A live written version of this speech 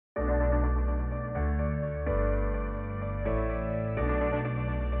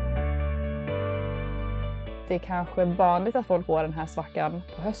det är kanske vanligt att folk får den här svackan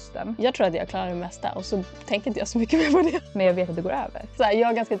på hösten. Jag tror att jag klarar det mesta och så tänker inte jag så mycket mer på det. Men jag vet att det går över. Så här, jag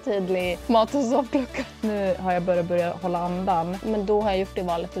har ganska tydlig mat- och sovklocka. Nu har jag börjat hålla andan. Men då har jag gjort det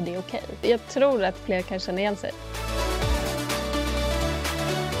valet och det är okej. Jag tror att fler kan känna igen sig.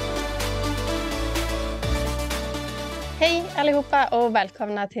 Hej allihopa och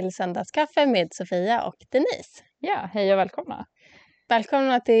välkomna till söndagskaffe med Sofia och Denise. Ja, hej och välkomna.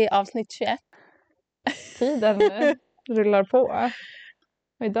 Välkomna till avsnitt 21. Tiden rullar på.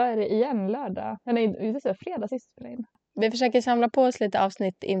 Och idag är det igen lördag. Nej, det är fredag sist spelade in. Vi försöker samla på oss lite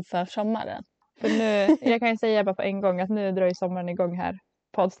avsnitt inför sommaren. För nu, jag kan ju säga bara på en gång att nu drar ju sommaren igång här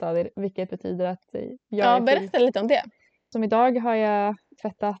på poddstadiet, vilket betyder att jag är berätta lite om det. Som idag har jag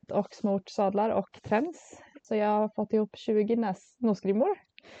tvättat och smort sadlar och träns. Så jag har fått ihop 20 nosgrimmor.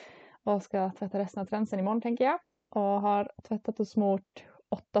 Och ska tvätta resten av tränsen imorgon tänker jag. Och har tvättat och smort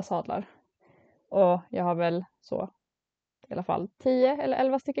 8 sadlar. Och jag har väl så i alla fall 10 eller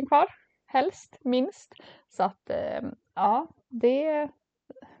 11 stycken kvar. Helst, minst. Så att ja, det är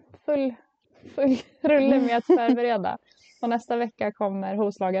full rulle med att förbereda. Och nästa vecka kommer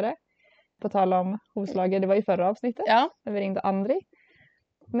hovslagare. På tal om hovslagare, det var ju förra avsnittet. Ja. När vi ringde Andri.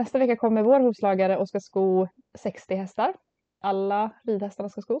 Nästa vecka kommer vår hovslagare och ska sko 60 hästar. Alla ridhästarna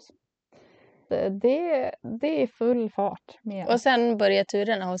ska skos. Det är full fart. Med. Och sen börjar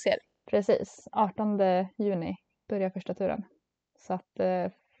turerna hos er. Precis, 18 juni börjar första turen. Så att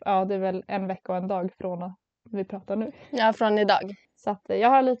ja, det är väl en vecka och en dag från att vi pratar nu. Ja, från idag. Så att vi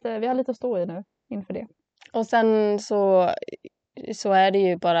har lite att stå i nu inför det. Och sen så är det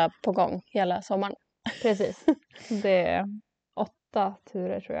ju bara på gång hela sommaren. Precis, det är 8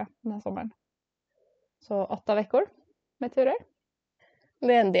 turer tror jag den här sommaren. Så 8 veckor med turer.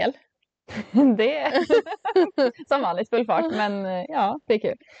 Det är en del. Det är som vanligt full fart, men ja, det är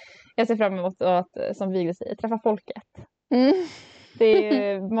kul. Jag ser fram emot att, som Viggo säger, träffa folket. Mm. Det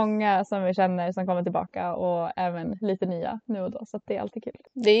är många som vi känner som kommer tillbaka och även lite nya nu och då, så det är alltid kul.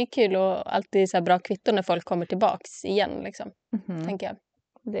 Det är kul och alltid så här bra kvitton när folk kommer tillbaks igen liksom, tänker jag.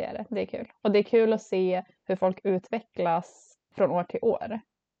 Det är kul. Och det är kul att se hur folk utvecklas från år till år.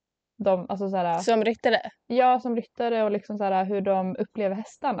 Alltså såhär, som ryttare? Ja, som ryttare och liksom såhär, hur de upplever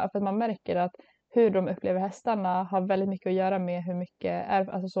hästarna. För att man märker att hur de upplever hästarna har väldigt mycket att göra med hur mycket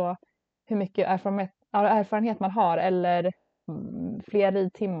erfarenhet man har. Eller fler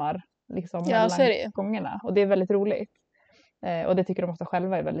ridtimmar liksom, mellan gångerna. Och det är väldigt roligt. Och det tycker de ofta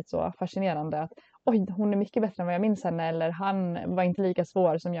själva är väldigt så fascinerande. Att oj, hon är mycket bättre än vad jag minns henne. Eller han var inte lika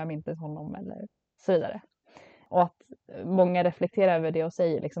svår som jag minns honom. Eller så vidare. Och att många reflekterar över det och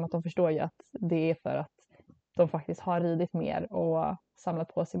säger liksom att de förstår ju att det är för att de faktiskt har ridit mer och samlat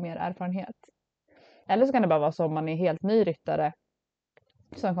på sig mer erfarenhet. Eller så kan det bara vara så om man är helt ny ryttare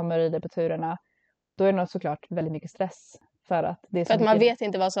som kommer rida på turerna. Då är det såklart väldigt mycket stress. För att man vet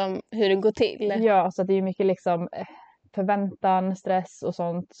inte hur det går till. Ja, så det är mycket liksom förväntan, stress och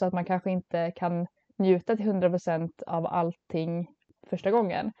sånt. Så att man kanske inte kan njuta till 100% av allting första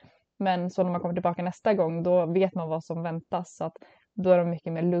gången. Men så när man kommer tillbaka nästa gång då vet man vad som väntas. Så att då är de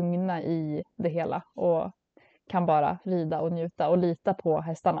mycket mer lugna i det hela. Och kan bara rida och njuta och lita på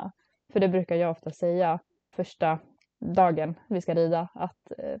hästarna. För det brukar jag ofta säga första dagen vi ska rida.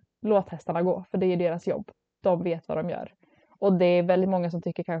 Att låt hästarna gå. För det är deras jobb. De vet vad de gör. Och det är väldigt många som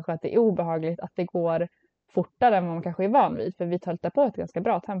tycker kanske att det är obehagligt att det går fortare än vad man kanske är van vid. För vi töltar på ett ganska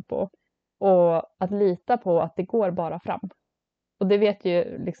bra tempo. Och att lita på att det går bara fram. Och det vet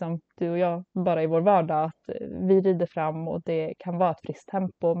ju liksom du och jag bara i vår vardag att vi rider fram och det kan vara ett friskt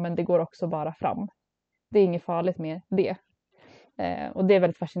tempo men det går också bara fram. Det är inget farligt med det. Och det är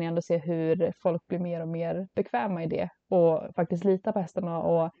väldigt fascinerande att se hur folk blir mer och mer bekväma i det och faktiskt litar på hästarna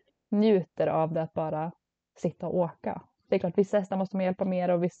och njuter av det att bara sitta och åka. Det är klart vissa hästar måste man hjälpa mer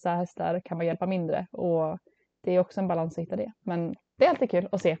och vissa hästar kan man hjälpa mindre och det är också en balans att hitta det. Men det är alltid kul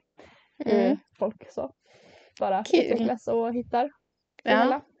att se folk så. Bara utvecklas och hittar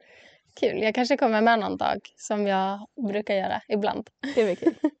ja. Kul, jag kanske kommer med någon dag som jag brukar göra ibland. Det är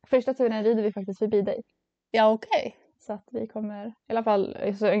kul. Första turen rider vi faktiskt förbi dig. Ja, okej. Så att vi kommer, i alla fall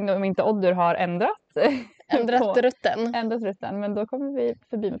så om inte Oddur har ändrat rutten, men då kommer vi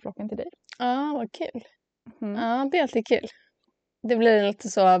förbi med flocken till dig. Ja, vad kul. Ja, det är alltid kul. Det blir lite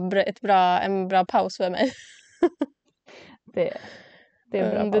så en bra paus för mig. Det är en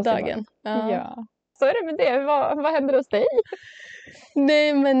bra under paus dagen. Ja. Så är det med det. Vad händer hos dig?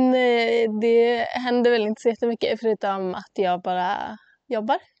 Nej, men det händer väl inte så jättemycket förutom att jag bara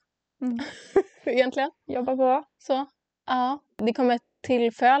jobbar. Egentligen. Jobbar på. Så, ja. Det kom ett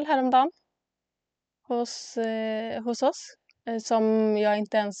till föl häromdagen hos oss. Som jag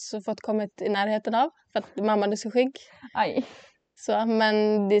inte ens fått kommit i närheten av. För att mamman är så skygg. Aj. Så,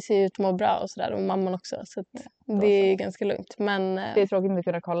 men det ser ut att må bra och sådär. Och mamman också. Så att det är ganska lugnt. Men, det är tråkigt att inte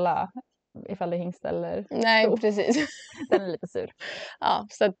kunna kolla ifall det är hingst eller nej, sto. precis. Den är lite sur. Ja,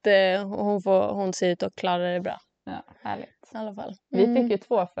 så att hon ser ut att klara det bra. Ja, härligt. I alla fall. Vi fick ju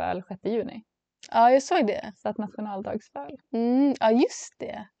 2 föl 6 juni. Ja, jag såg det. Så att nationaldagsföl. Ja, just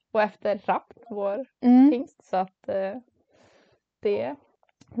det. Och efter Rapp, vår hingst. Så att det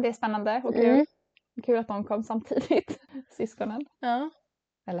är spännande och kul. Kul att de kom samtidigt. Syskonen. Ja.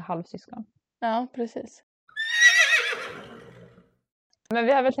 Eller halvsyskon. Ja, precis. Men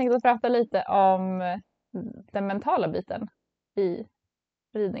vi har väl tänkt att prata lite om den mentala biten i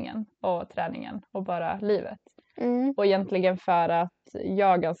ridningen och träningen och bara livet. Och egentligen för att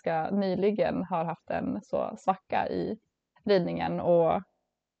jag ganska nyligen har haft en så svacka i ridningen och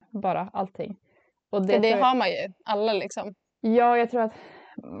bara allting. Och det har man ju, alla liksom. Ja, jag tror att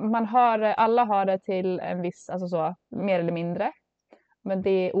alla har det till en viss, alltså så, mer eller mindre. Men det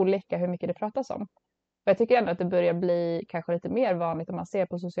är olika hur mycket det pratas om. Och jag tycker ändå att det börjar bli kanske lite mer vanligt om man ser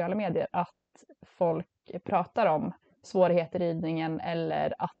på sociala medier att folk pratar om svårigheter i ridningen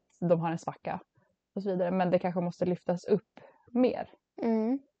eller att de har en svacka och så vidare. Men det kanske måste lyftas upp mer.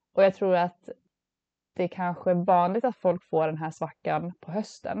 Och jag tror att det är kanske vanligt att folk får den här svackan på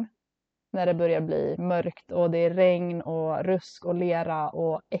hösten. När det börjar bli mörkt och det är regn och rusk och lera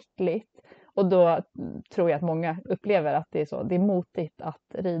och äckligt. Och då tror jag att många upplever att det är motigt att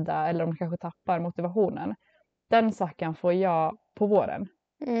rida eller de kanske tappar motivationen. Den svackan får jag på våren.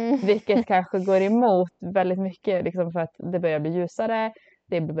 Vilket kanske går emot väldigt mycket liksom för att det börjar bli ljusare,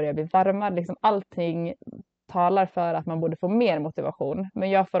 det börjar bli varmare. Liksom allting talar för att man borde få mer motivation. Men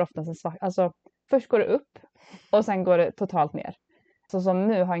jag får oftast en svacka. Alltså först går det upp och sen går det totalt ner. Så som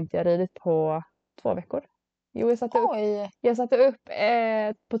nu har inte jag ridit på 2 veckor. Jo, jag satte upp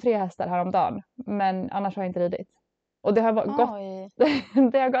på 3 hästar häromdagen. Men annars har jag inte ridit. Och det har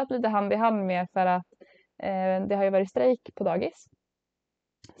det har gått lite hand i hand med för att det har ju varit strejk på dagis.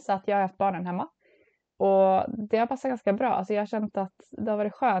 Så att jag har haft barnen hemma. Och det har passat ganska bra. Alltså jag har känt att det har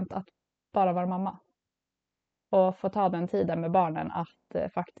varit skönt att bara vara mamma. Och få ta den tiden med barnen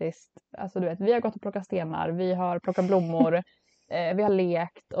att faktiskt, alltså du vet, vi har gått och plockat stenar, vi har plockat blommor. Vi har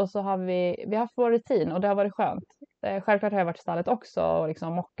lekt och så har vi haft vår rutin och det har varit skönt. Självklart har jag varit i stallet också och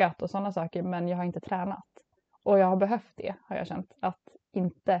liksom mockat och sådana saker, men jag har inte tränat. Och jag har behövt det, har jag känt. Att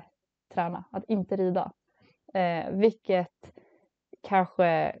inte träna, att inte rida. Vilket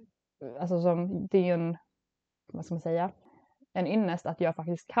kanske, alltså som det är ju en, vad ska man säga, en ynnest att jag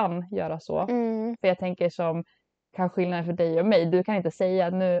faktiskt kan göra så. För jag tänker som kanske skillnaden för dig och mig. Du kan inte säga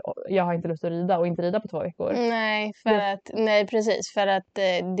att nu jag har inte lust att rida och inte rida på 2 veckor. Nej, precis. För att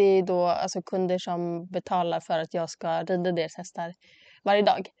det är då alltså kunder som betalar för att jag ska rida deras hästar varje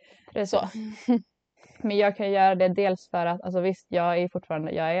dag. Så. Men jag kan göra det dels för att, alltså visst, jag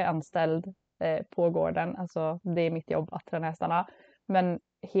är anställd på gården. Alltså det är mitt jobb att träna hästarna. Men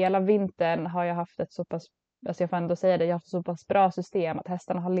hela vintern har jag haft ett så pass, alltså jag får ändå säga det, jag har haft ett så pass bra system att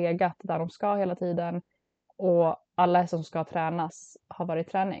hästarna har legat där de ska hela tiden. Och alla hästar som ska tränas har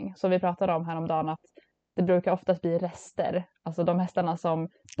varit träning. Så vi pratade om häromdagen att det brukar oftast bli rester. Alltså de hästarna som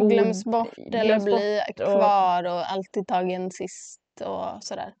glöms bort eller blir kvar och alltid tagen sist och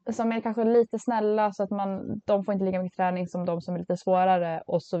sådär. Som är kanske lite snälla så att de får inte lika mycket träning som de som är lite svårare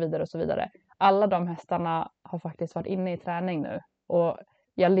och så vidare och så vidare. Alla de hästarna har faktiskt varit inne i träning nu. Och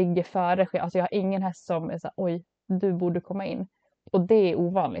jag ligger före. Alltså jag har ingen häst som är så här, oj, du borde komma in. Och det är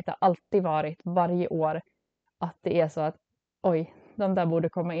ovanligt. Det har alltid varit varje år att det är så att oj, de där borde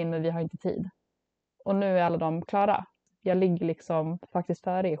komma in men vi har inte tid. Och nu är alla de klara. Jag ligger liksom faktiskt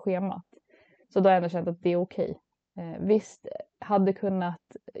före i schemat. Så då har jag ändå känt att det är okej. Visst, hade kunnat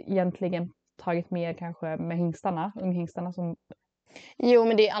egentligen tagit mer kanske med unghingstarna som... Jo,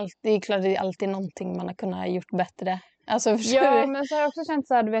 men det är klart det är alltid någonting man har kunnat gjort bättre. Alltså, ja, men så har jag också känt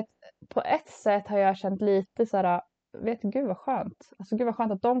så här, du vet, på ett sätt har jag känt lite så här, gud vad skönt. Alltså gud vad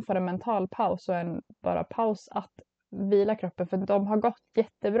skönt att de får en mental paus och en bara paus att vila kroppen. För de har gått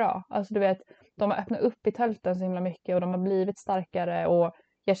jättebra. Alltså du vet, de har öppnat upp i tälten så himla mycket och de har blivit starkare. Och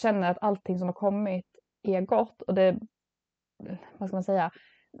jag känner att allting som har kommit är gott. Och det, vad ska man säga,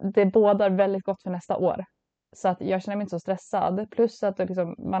 det bådar väldigt gott för nästa år. Så att jag känner mig inte så stressad. Plus att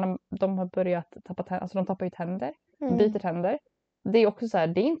liksom, de har börjat tappa tänder. Alltså de tappar ju tänder. Byter tänder. Det är också så här,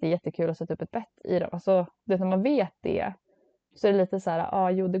 det är inte jättekul att sätta upp ett bett i dem. Alltså, när man vet det så är det lite så här,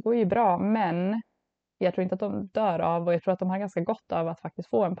 jo det går ju bra, men jag tror inte att de dör av och jag tror att de har ganska gott av att faktiskt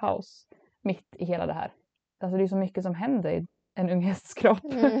få en paus mitt i hela det här. Alltså det är så mycket som händer i en ung hästs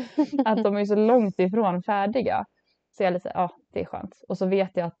kropp. Att de är så långt ifrån färdiga. Så jag är lite, ja det är skönt. Och så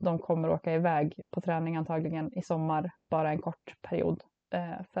vet jag att de kommer åka iväg på träning antagligen i sommar. Bara en kort period.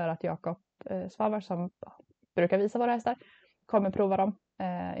 För att Jakob Svavar som brukar visa våra hästar kommer prova dem.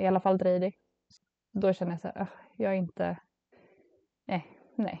 I alla fall ridning. Då känner jag så här, jag är inte...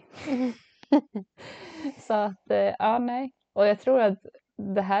 Nej. Så att, nej. Och jag tror att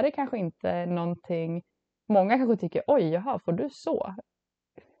det här är kanske inte någonting... Många kanske tycker, oj, jaha, får du så?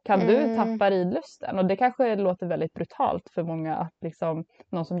 Kan du tappa ridlusten? Och det kanske låter väldigt brutalt för många att liksom,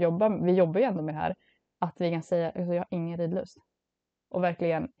 någon som jobbar, vi jobbar ju ändå med det här, att vi kan säga, alltså, jag har ingen ridlust. Och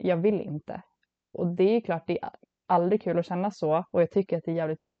verkligen, jag vill inte. Och det är klart, det är aldrig kul att känna så. Och jag tycker att det är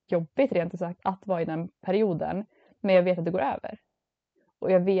jävligt jobbigt rent sagt att vara i den perioden. Men jag vet att det går över.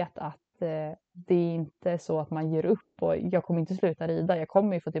 Och jag vet att det är inte så att man ger upp och jag kommer inte sluta rida. Jag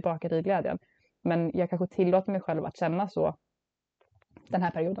kommer ju få tillbaka ridglädjen. Men jag kanske tillåter mig själv att känna så den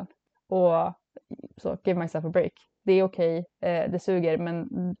här perioden. Och så, give myself a break. Det är okej, det suger, men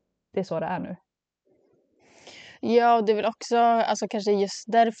det är så det är nu. Ja, och det är väl också alltså, kanske just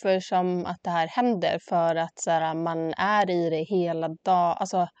därför som att det här händer. För att så här, man är i det hela dagen,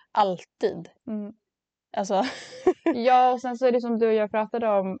 alltså alltid. Alltså. Ja, och sen så är det som du och jag pratade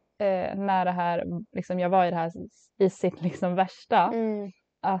om när det här, liksom, jag var i det här i sitt liksom värsta.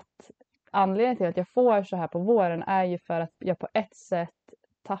 Att anledningen till att jag får så här på våren är ju för att jag på ett sätt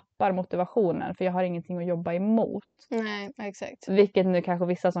tappar motivationen. För jag har ingenting att jobba emot. Nej, exakt. Vilket nu kanske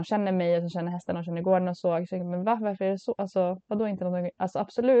vissa som känner mig, som känner hästarna och känner gården och så. Men varför är det så? Alltså, vadå inte någonting? Alltså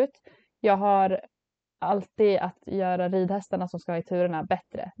absolut, jag har alltid att göra ridhästarna som ska i turerna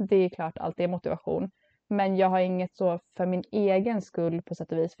bättre. Det är klart alltid är motivation. Men jag har inget så för min egen skull på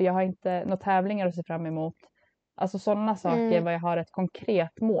sätt och vis. För jag har inte några tävlingar att se fram emot. Alltså sådana saker var jag har ett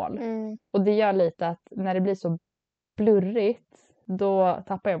konkret mål. Och det gör lite att när det blir så blurrigt, då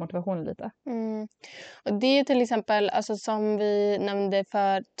tappar jag motivationen lite. Och det är till exempel, alltså, som vi nämnde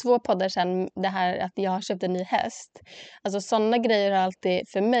för 2 poddar sedan, det här att jag har köpt en ny häst. Alltså sådana grejer har alltid,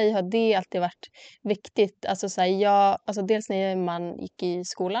 för mig har det alltid varit viktigt. Alltså, så här, alltså dels när man gick i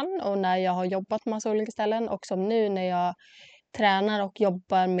skolan och när jag har jobbat på massa olika ställen och som nu när jag tränar och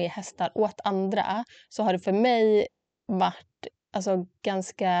jobbar med hästar åt andra, så har det för mig varit alltså,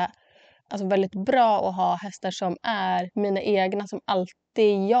 ganska... Alltså väldigt bra att ha hästar som är mina egna, som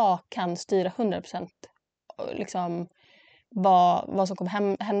alltid jag kan styra 100% liksom vad som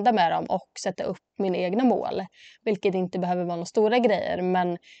kommer hända med dem och sätta upp mina egna mål. Vilket inte behöver vara några stora grejer,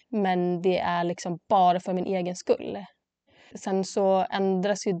 men det är liksom bara för min egen skull. Sen så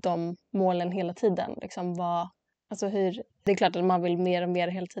ändras ju de målen hela tiden. Liksom det är klart att man vill mer och mer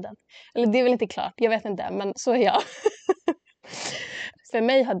hela tiden. Eller det är väl inte klart, jag vet inte, men så är jag. För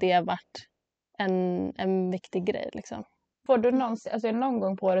mig har det varit en viktig grej. Liksom. Får du någon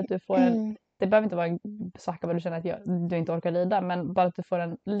gång på året du får det behöver inte vara en svacka vad du känner att du inte orkar rida, men bara att du får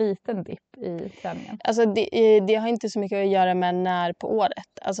en liten dipp i träningen? Alltså det har inte så mycket att göra med när på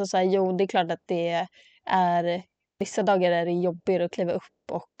året. Alltså så här, jo, det är klart att det är vissa dagar är det jobbigt att kliva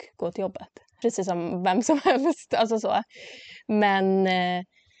upp och gå till jobbet. Precis som vem som helst. Alltså så.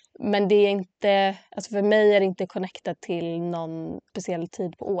 Men det är inte, alltså för mig är det inte connectat till någon speciell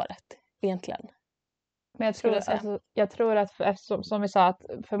tid på året egentligen. Men jag tror att som vi sa, att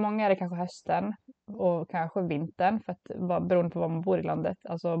för många är det kanske hösten och kanske vintern, för att beroende på var man bor i landet.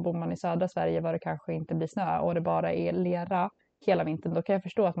 Alltså bor man i södra Sverige var det kanske inte blir snö och det bara är lera hela vintern, då kan jag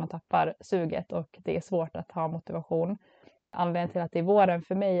förstå att man tappar suget och det är svårt att ha motivation. Anledningen till att det är våren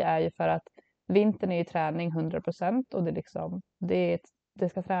för mig är ju för att vintern är ju träning 100% och det är liksom det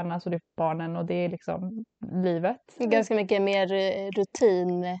ska tränas och det är barnen och det är liksom livet. Det är ganska mycket mer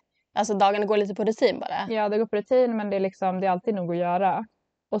rutin. Alltså dagarna går lite på rutin bara. Ja, det går på rutin, men det är alltid nog att göra.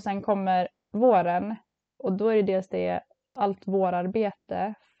 Och sen kommer våren och då är det dels allt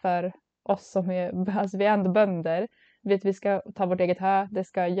vårarbete för oss som alltså vi är ändå bönder. Vi ska ta vårt eget hö, det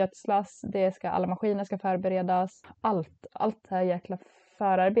ska gödslas, alla maskiner ska förberedas. Allt det här jäkla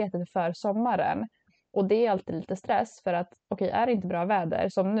förarbetet för sommaren. Och det är alltid lite stress för att är det inte bra väder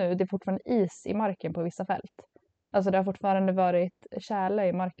som nu, det är fortfarande is i marken på vissa fält. Alltså det har fortfarande varit tjäle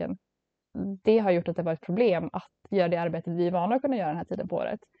i marken. Det har gjort att det var ett problem att göra det arbetet vi är vana att kunna göra den här tiden på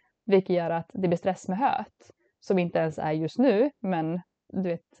året. Vilket gör att det blir stress med höet. Som inte ens är just nu, men du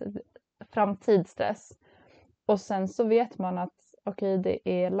vet, framtidsstress. Och sen så vet man att det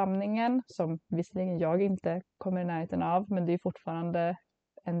är lamningen som visserligen jag inte kommer i närheten av, men det är fortfarande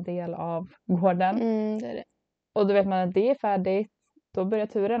en del av gården. Det är det. Och då vet man att det är färdigt, då börjar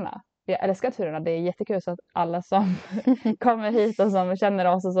turerna. Jag älskar turerna, det är jättekul så att alla som kommer hit och som känner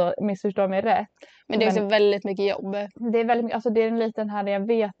oss och så missförstår mig rätt. Men det är också väldigt mycket jobb. Det är väldigt mycket, alltså det är en liten här där jag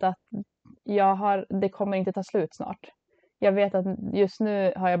vet att det kommer inte ta slut snart. Jag vet att just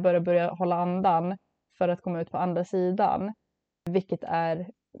nu har jag börjat hålla andan för att komma ut på andra sidan. Vilket är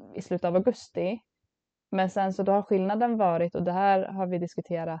i slutet av augusti. Men sen så då har skillnaden varit, och det här har vi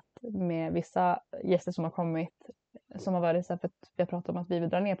diskuterat med vissa gäster som har kommit. Som har varit så här, för att vi har pratat om att vi vill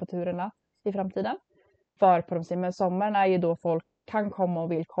dra ner på turerna i framtiden. För på de säger, men sommaren är ju då folk kan komma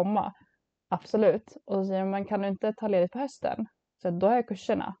och vill komma. Absolut. Och så säger man kan du inte ta ledigt på hösten. Så då har jag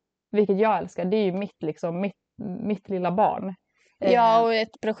kurserna. Vilket jag älskar. Det är ju mitt lilla barn. Ja, och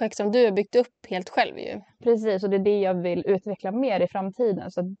ett projekt som du har byggt upp helt själv ju. Precis, och det är det jag vill utveckla mer i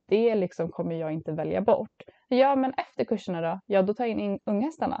framtiden. Så det liksom kommer jag inte välja bort. Ja, men efter kurserna då? Ja, då tar jag in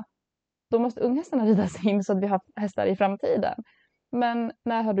unghästarna. Då måste unghästarna ridas in så att vi har hästar i framtiden. Men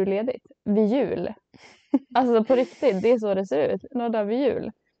när har du ledigt? Vid jul. Alltså på riktigt, det är så det ser ut. Några dagar vid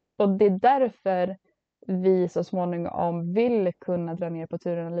jul. Och det är därför vi så småningom vill kunna dra ner på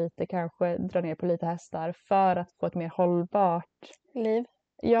turerna lite. Kanske dra ner på lite hästar för att få ett mer hållbart liv.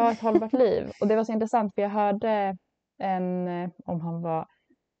 Ja, ett hållbart liv. Och det var så intressant för jag hörde om han var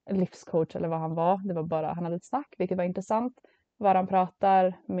livscoach eller vad han var. Det var bara, han hade ett snack, vilket var intressant. Var han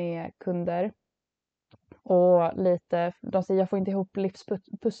pratar med kunder. Och lite, de säger jag får inte ihop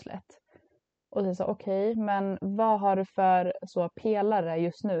livspusslet. Och det är så okej, men vad har du för så pelare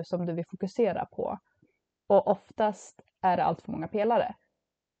just nu som du vill fokusera på? Och oftast är det allt för många pelare.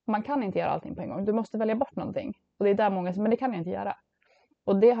 Man kan inte göra allting på en gång. Du måste välja bort någonting. Och det är där många säger, men det kan jag inte göra.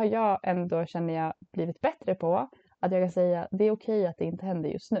 Och det har jag ändå, känner jag, blivit bättre på. Att jag kan säga, det är okej att det inte händer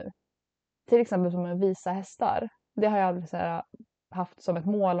just nu. Till exempel som att visa hästar. Det har jag aldrig så här, haft som ett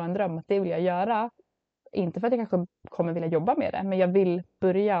mål och en dröm att det vill jag göra. Inte för att jag kanske kommer vilja jobba med det. Men jag vill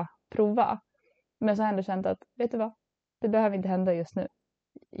börja prova. Men så har jag ändå känt att, vet du vad? Det behöver inte hända just nu.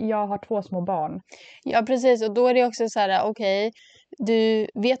 Jag har 2 små barn. Ja, precis. Och då är det också så här, okej, du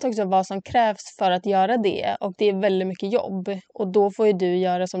vet också vad som krävs för att göra det. Och det är väldigt mycket jobb. Och då får ju du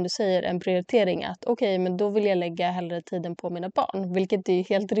göra, som du säger, en prioritering. Att okej, men då vill jag lägga hellre tiden på mina barn. Vilket är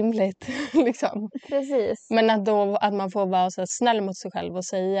helt rimligt. Liksom. Precis. Men att man får vara så snäll mot sig själv och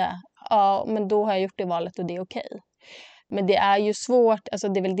säga, ja, men då har jag gjort det valet och det är okej. Men det är ju svårt, alltså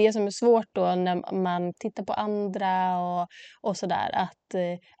det är väl det som är svårt då när man tittar på andra och sådär.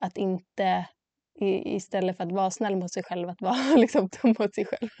 Att inte istället för att vara snäll mot sig själv, att vara liksom dum mot sig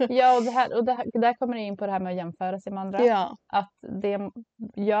själv. Ja, och där kommer det in på det här med att jämföra sig med andra. Ja. Att det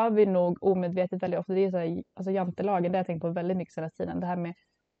gör vi nog omedvetet väldigt ofta. Det är så här, alltså jantelagen, det har jag tänkt på väldigt mycket senaste tiden. Det här med,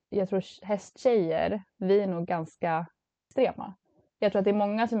 jag tror hästtjejer, vi är nog ganska extrema. Jag tror att det är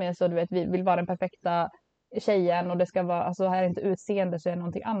många som är så, du vet, vi vill vara den perfekta tjejen och det ska vara, alltså här är inte utseende så är det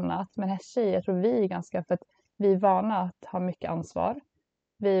någonting annat. Men hästtjejer, jag tror vi är ganska, för att vi är vana att ha mycket ansvar.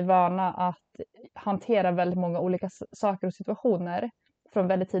 Vi är vana att hantera väldigt många olika saker och situationer från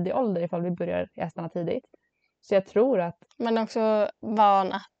väldigt tidig ålder ifall vi börjar i hästarna tidigt. Så jag tror att... Men också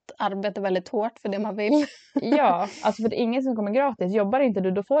van att arbeta väldigt hårt för det man vill. Ja, alltså för det är ingen som kommer gratis. Jobbar inte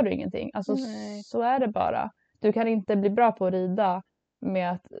du, då får du ingenting. Alltså så är det bara. Du kan inte bli bra på att rida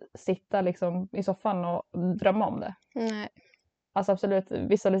med att sitta liksom i soffan och drömma om det. Nej. Alltså absolut,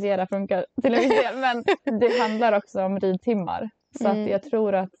 visualisera funkar till en viss del. Men det handlar också om ridtimmar. Så att jag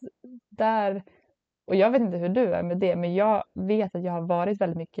tror att där... Och jag vet inte hur du är med det. Men jag vet att jag har varit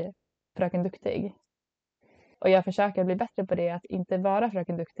väldigt mycket fröken duktig. Och jag försöker bli bättre på det. Att inte vara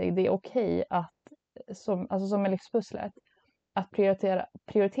fröken duktig. Det är okej att, som med livspusslet, att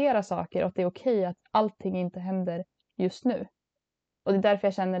prioritera saker. Och det är okej att allting inte händer just nu. Och det är därför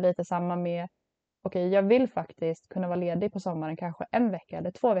jag känner lite samma med, okej, jag vill faktiskt kunna vara ledig på sommaren kanske 1 vecka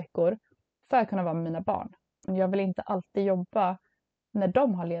eller 2 veckor för att kunna vara med mina barn. Men jag vill inte alltid jobba när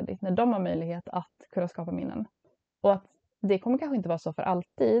de har ledigt, när de har möjlighet att kunna skapa minnen. Och att det kommer kanske inte vara så för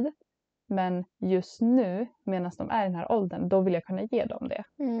alltid, men just nu, medan de är i den här åldern, då vill jag kunna ge dem det.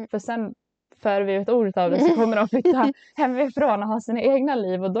 För sen, för vi vet ordet av det, så kommer de flytta hemifrån och ha sina egna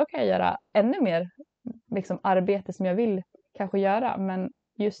liv och då kan jag göra ännu mer liksom, arbete som jag vill kanske göra, men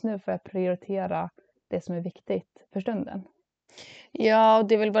just nu får jag prioritera det som är viktigt för stunden. Ja, och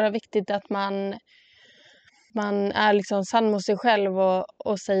det är väl bara viktigt att man är liksom sann mot sig själv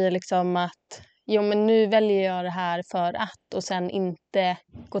och säger liksom att jo, men nu väljer jag det här för att, och sen inte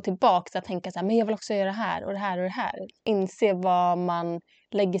gå tillbaka och tänka så här, men jag vill också göra det här och det här och det här. Inse vad man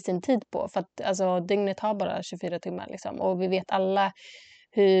lägger sin tid på, för att alltså, dygnet har bara 24 timmar liksom, och vi vet alla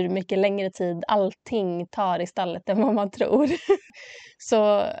hur mycket längre tid allting tar i stallet än vad man tror.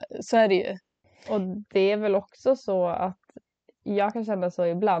 så är det ju. Och det är väl också så att jag kan känna så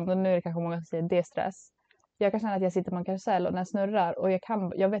ibland, och nu är det kanske många som säger det är stress. Jag kan känna att jag sitter på en karusell och den snurrar och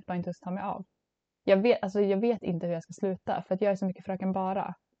jag vet bara inte hur jag ska ta mig av. Jag vet inte hur jag ska sluta för att jag är så mycket fröken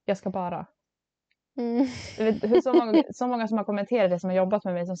bara. Jag ska bara. Jag vet, så många som har kommenterat det, som har jobbat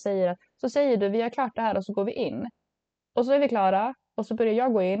med mig, som säger att så säger du vi har klart det här och så går vi in. Och så är vi klara och så börjar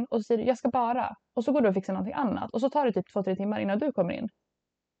jag gå in och så säger du jag ska bara. Och så går du och fixar någonting annat. Och så tar det typ 2-3 timmar innan du kommer in.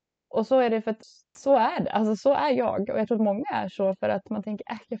 Och så är det för att så är det. Alltså så är jag. Och jag tror att många är så för att man tänker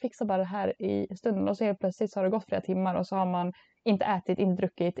jag fixar bara det här i stunden. Och så helt plötsligt så har det gått flera timmar och så har man inte ätit, inte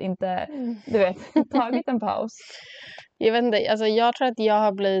druckit, inte du vet, tagit en paus. Jag vet inte, alltså jag tror att jag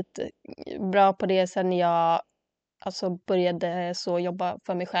har blivit bra på det sen jag började så jobba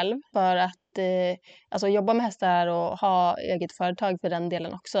för mig själv. För att jobba med hästar och ha eget företag för den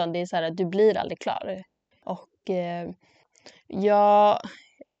delen också. Det är så här att du blir aldrig klar. Och jag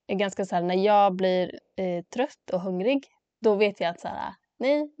är ganska så här, när jag blir trött och hungrig, då vet jag att så här,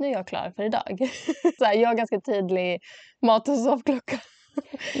 nej, nu är jag klar för idag. Så här, jag har ganska tydlig mat- och sovklocka.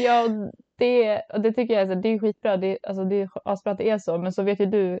 Ja, det tycker jag det är skitbra. Det är asbra att det är så. Men så vet ju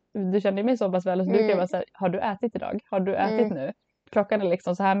du känner mig så pass väl. Så du kan vara så här, har du ätit idag? Har du ätit nu? Klockan är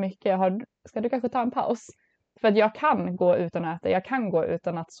liksom så här mycket. Ska du kanske ta en paus? För att jag kan gå utan att äta. Jag kan gå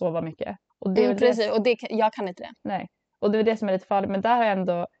utan att sova mycket. Och det är precis, och jag kan inte det. Nej, och det är det som är lite farligt. Men där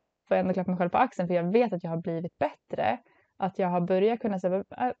får jag ändå klappa mig själv på axeln. För jag vet att jag har blivit bättre. Att jag har börjat kunna säga,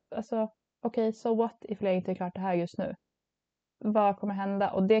 okej, so what if jag inte är klart det här just nu? Vad kommer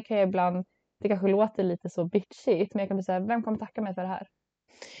hända? Och det kan jag ibland, det kanske låter lite så bitchigt, men jag kan bli såhär, vem kommer tacka mig för det här?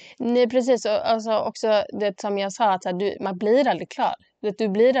 Nej, precis. Och alltså också det som jag sa, att man blir aldrig klar. Du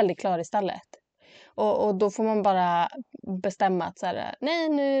blir aldrig klar i stallet. Och då får man bara bestämma att så här, nej,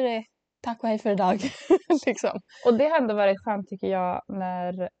 nu är det tack och hej för idag. liksom. Och det har ändå varit skönt tycker jag,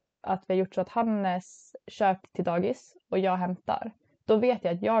 att vi har gjort så att Hannes kör till dagis och jag hämtar. Då vet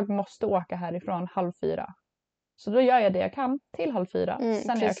jag att jag måste åka härifrån 3:30. Så då gör jag det jag kan till 3:30.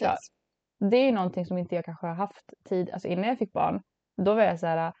 Sen är jag klar. Det är ju någonting som inte jag kanske har haft tid. Alltså innan jag fick barn. Då var jag så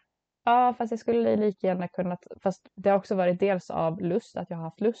här. Ja, fast jag skulle lika gärna kunnat. Fast det har också varit dels av lust. Att jag har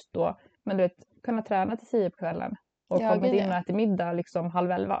haft lust då. Men du vet. Kunna träna till 10 på kvällen. Och kommit in och ätit middag liksom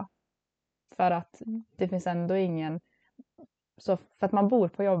 10:30. För att det finns ändå ingen. Så för att man bor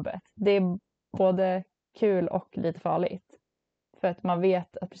på jobbet. Det är både kul och lite farligt. För att man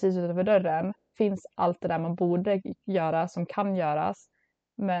vet att precis utanför dörren finns allt det där man borde göra som kan göras.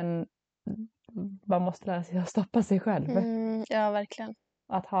 Men man måste lära sig att stoppa sig själv. Ja, verkligen.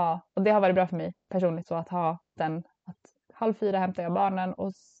 Och det har varit bra för mig personligt så att ha den. Att 3:30 hämtar jag barnen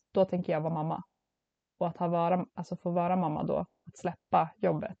och då tänker jag vara mamma. Och att få vara mamma då. Att släppa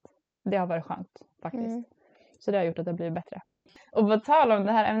jobbet. Det har varit skönt faktiskt. Så det har gjort att det blivit bättre. Och på tal om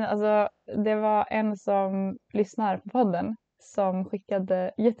det här ämnet. Alltså, det var en som lyssnar på podden. Som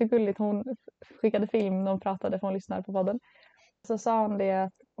skickade, jättegulligt, hon skickade film när hon pratade för hon lyssnade på podden. Så sa hon det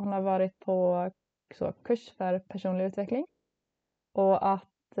att hon har varit på kurs för personlig utveckling. Och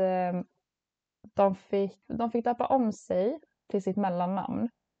att de fick döpa om sig till sitt mellannamn.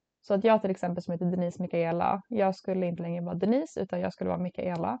 Så att jag till exempel som heter Denise Mikaela, jag skulle inte längre vara Denise utan jag skulle vara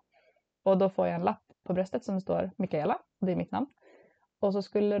Mikaela. Och då får jag en lapp på bröstet som står Mikaela, det är mitt namn. Och så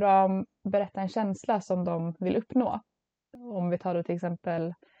skulle de berätta en känsla som de vill uppnå. Om vi tar då till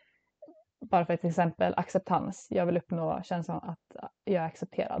exempel, bara för ett exempel, acceptans. Jag vill uppnå känslan att jag är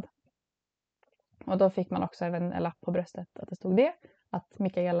accepterad. Och då fick man också även en lapp på bröstet att det stod det. Att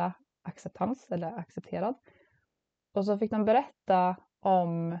Mikaela acceptans eller accepterad. Och så fick de berätta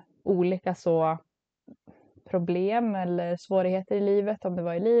om olika så problem eller svårigheter i livet. Om det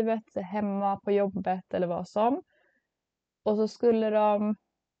var i livet, hemma, på jobbet eller vad som. Och så skulle de,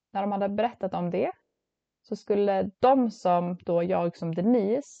 när de hade berättat om det. Så skulle de som då jag som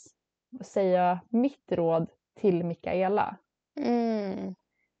Denise säga mitt råd till Mikaela.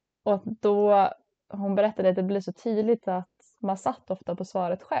 Och då hon berättade att det blir så tydligt att man satt ofta på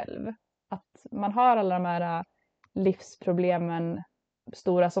svaret själv. Att man har alla de här livsproblemen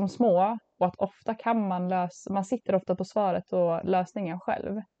stora som små. Och att ofta kan man sitter ofta på svaret och lösningen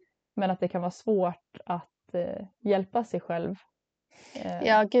själv. Men att det kan vara svårt att hjälpa sig själv.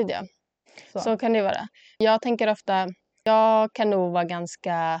 Ja, gud ja. Så kan det vara. Jag tänker ofta, jag kan nog vara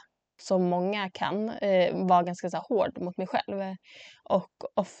ganska, som många kan, vara ganska så hård mot mig själv. Och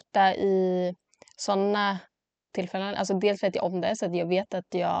ofta i sådana tillfällen, alltså dels vet jag om det så att jag vet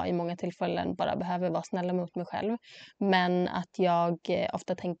att jag i många tillfällen bara behöver vara snäll mot mig själv. Men att jag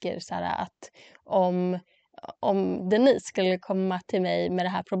ofta tänker så här att om Denise skulle komma till mig med det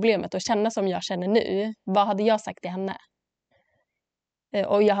här problemet och känna som jag känner nu, vad hade jag sagt till henne?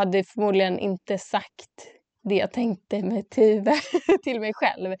 Och jag hade förmodligen inte sagt det jag tänkte med till mig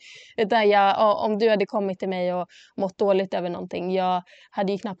själv. Utan om du hade kommit till mig och mått dåligt över någonting, jag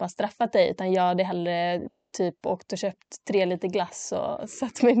hade ju knappast straffat dig utan jag hade hellre typ åkt och köpt 3 liter glass och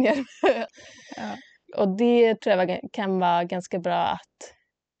satt mig ner. Ja. Och det tror jag kan vara ganska bra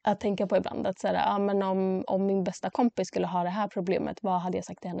att tänka på ibland. Att säga, ja, men om min bästa kompis skulle ha det här problemet, vad hade jag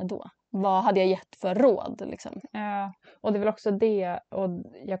sagt till henne då? Vad hade jag gett för råd? Liksom? Ja, och det är väl också det, och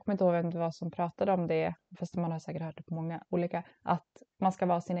jag kommer inte ihåg vem det var som pratade om det, fast man har säkert hört det på många olika, att man ska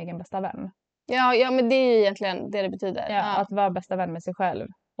vara sin egen bästa vän. Ja, men det är ju egentligen det betyder. Ja, att vara bästa vän med sig själv.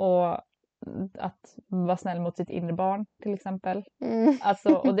 Och att vara snäll mot sitt inre barn till exempel.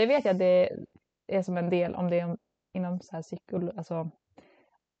 Alltså, och det vet jag, det är som en del, om det är inom så här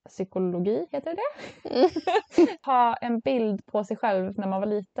psykologi, heter det? Ha en bild på sig själv när man var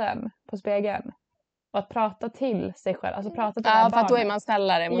liten på spegeln. Och att prata till sig själv. Alltså prata till för barnet. att då är man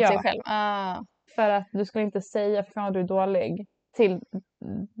snällare mot sig själv. För att du skulle inte säga, för fan du är dålig, till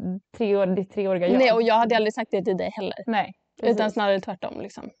ditt 3-åriga jag. Nej, och jag hade aldrig sagt det till dig heller. Nej. Precis. Utan snarare tvärtom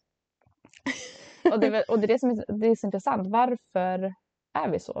liksom. och det är det som är så intressant. Varför är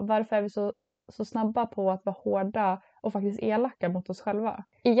vi så? Varför är vi så snabba på att vara hårda och faktiskt elaka mot oss själva?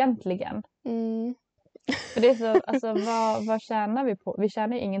 Egentligen. För det är så, alltså vad tjänar vi på? Vi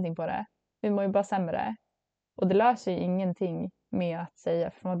tjänar ju ingenting på det. Vi mår ju bara sämre. Och det löser ju ingenting med att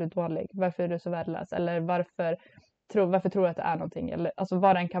säga, för du är dålig. Varför är du så värdelös? Eller varför tror du att det är någonting? Eller alltså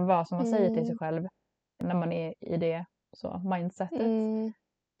vad den kan vara som man säger till sig själv när man är i det så mindsetet.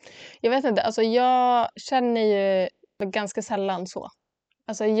 Jag vet inte, alltså jag känner ju ganska sällan så.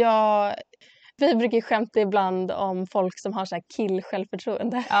 Alltså vi brukar skämta ibland om folk som har så här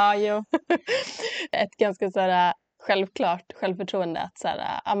kill-självförtroende. Ja, jo. Ett ganska så här självklart självförtroende att så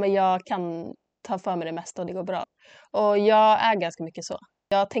här, men jag kan ta för mig det mesta och det går bra. Och jag är ganska mycket så.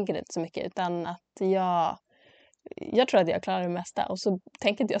 Jag tänker inte så mycket, utan att jag tror att jag klarar det mesta och så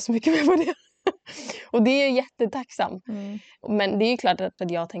tänker inte jag så mycket mer på det. Och det är ju jättetacksamt. Men det är ju klart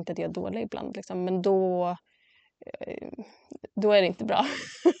att jag tänkte att jag är dålig ibland. Liksom. Men då är det inte bra.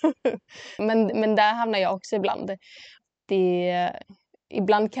 men där hamnar jag också ibland.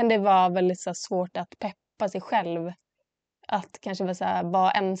 Ibland kan det vara väldigt så svårt att peppa sig själv. Att kanske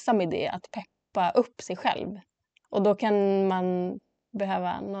vara ensam i det. Att peppa upp sig själv. Och då kan man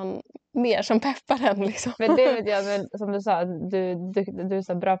behöva någon mer som peppar den. Liksom. Men det vet jag, som du sa, du är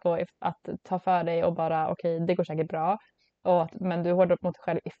så bra på att ta för dig och bara okej, det går säkert bra. Men du är hård mot dig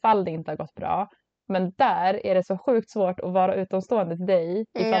själv ifall det inte har gått bra. Men där är det så sjukt svårt att vara utomstående till dig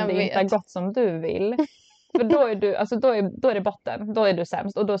ifall det inte har gått som du vill. För då är du, alltså då är det botten, då är du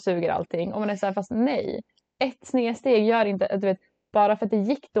sämst och då suger allting. Och man är så här, fast nej, ett snedsteg gör inte, du vet, bara för att det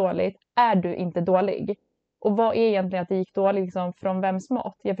gick dåligt är du inte dålig. Och vad är egentligen att det gick dåligt liksom, från vems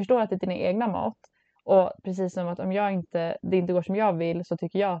mått? Jag förstår att det är dina egna mått. Och precis som att om det inte går som jag vill så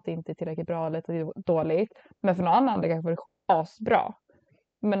tycker jag att det inte är tillräckligt bra eller att det är dåligt. Men för någon annan det kanske var asbra.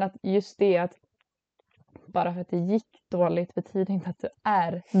 Men att just det att bara för att det gick dåligt betyder inte att du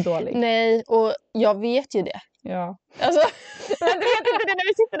är dålig. Nej, och jag vet ju det. Ja. Alltså... Men du vet inte det när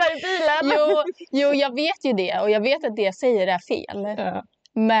vi sitter där i bilen. Jo, jag vet ju det. Och jag vet att det jag säger är fel. Ja.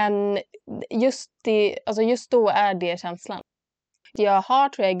 Men just då är det känslan. Jag har,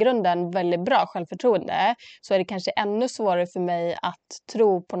 tror jag, i grunden väldigt bra självförtroende. Så är det kanske ännu svårare för mig att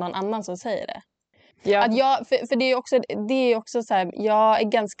tro på någon annan som säger det. Ja. Att för det är också så här, jag är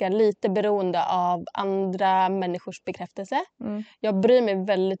ganska lite beroende av andra människors bekräftelse. Jag bryr mig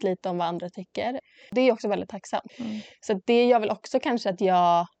väldigt lite om vad andra tycker. Det är också väldigt tacksamt. Så det gör väl också kanske att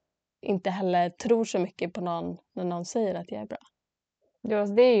jag inte heller tror så mycket på någon när någon säger att jag är bra. Ja,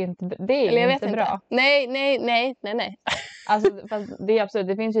 det är ju inte, inte bra. Nej. Alltså, fast det är absolut,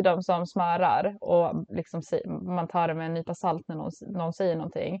 det finns ju de som smörar och liksom, man tar det med en nypa salt när någon säger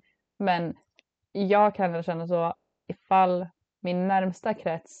någonting. Men jag kan känna så, ifall min närmsta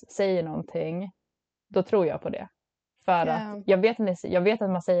krets säger någonting, då tror jag på det. För att jag vet att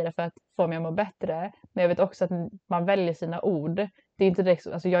man säger det för att få mig att må bättre, men jag vet också att man väljer sina ord. Det är inte direkt,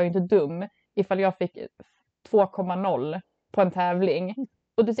 alltså jag är inte dum. Ifall jag fick 2,0 på en tävling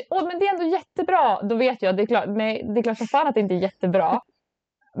och du säger, men det är ändå jättebra, då vet jag, det är klart som fan att det inte är jättebra.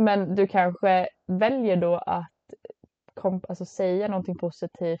 Men du kanske väljer då att säga någonting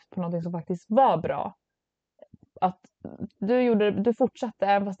positivt på någonting som faktiskt var bra. Att du fortsatte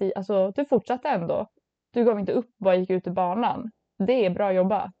även fast du fortsatte ändå. Du gav inte upp, bara gick ut ur banan. Det är bra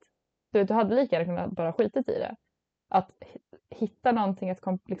jobbat. Du hade lika gärna kunnat bara skitit i det. Att hitta någonting att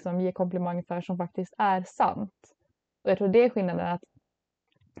liksom ge komplimang för som faktiskt är sant. Och jag tror det är skillnaden, att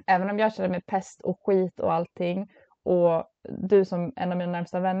även om jag känner mig pest och skit och allting, och du som en av mina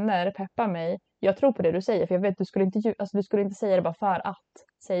närmsta vänner peppar mig, jag tror på det du säger, för jag vet att du skulle inte säga det bara för att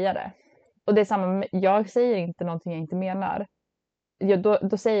säga det. Och det är samma med, jag säger inte någonting jag inte menar.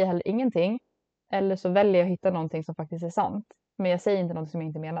 Då säger jag heller ingenting. Eller så väljer jag att hitta någonting som faktiskt är sant. Men jag säger inte någonting som jag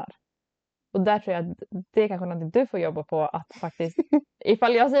inte menar. Och där tror jag att det är kanske någonting du får jobba på. Att faktiskt,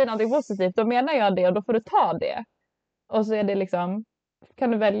 ifall jag säger någonting positivt, då menar jag det och då får du ta det. Och så är det liksom,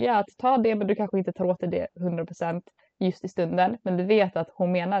 kan du välja att ta det, men du kanske inte tar åt dig det 100% just i stunden. Men du vet att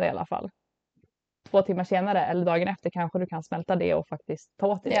hon menar det i alla fall. 2 timmar senare eller dagen efter kanske du kan smälta det och faktiskt ta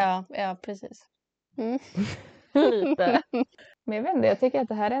åt dig det. Ja, precis. Mm. Lite. Men jag vet inte, jag tycker att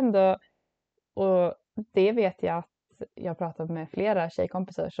det här ändå, och det vet jag att jag pratat med flera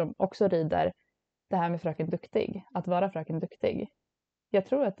tjejkompisar som också rider, det här med fröken duktig. Att vara fröken duktig. Jag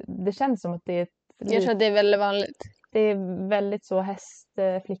tror att det känns som att det är Jag tror att det är väldigt vanligt. Det är väldigt så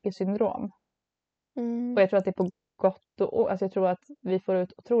hästflickesyndrom. Mm. Och jag tror att det är på gott och alltså jag tror att vi får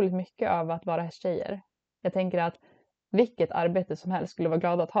ut otroligt mycket av att vara hästtjejer. Jag tänker att vilket arbete som helst skulle vara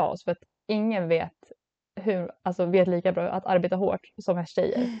glada att ha oss, för att ingen vet vet lika bra att arbeta hårt som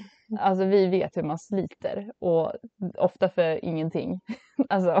hästtjejer. Alltså vi vet hur man sliter och ofta för ingenting.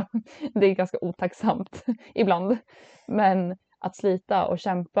 Alltså det är ganska otacksamt ibland. Men att slita och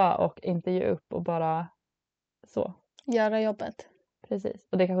kämpa och inte ge upp och bara så. Göra jobbet. Precis.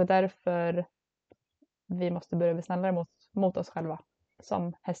 Och det är kanske därför vi måste börja bli snällare mot oss själva.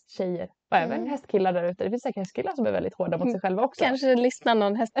 Som hästtjejer. Och även hästkillar där ute. Det finns säkert hästkillar som är väldigt hårda mot sig själva också. Kanske lyssnar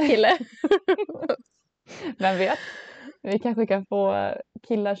någon hästkille. Vem vet? Vi kanske kan få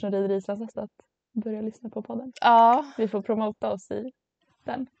killar som rider islandshäst att börja lyssna på podden. Ja. Vi får promota oss i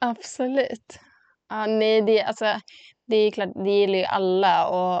den. Absolut. Ja, nej, det är klart, det gäller ju alla.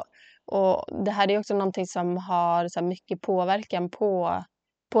 Och det här är också någonting som har så här mycket påverkan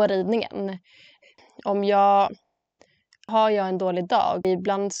på ridningen. Har jag en dålig dag,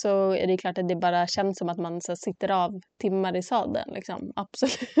 ibland så är det klart att det bara känns som att man så sitter av timmar i sadeln. Liksom.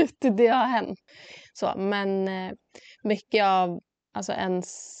 Absolut, det har hänt. Så, men mycket av alltså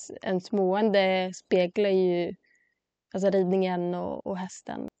ens mående speglar ju alltså ridningen och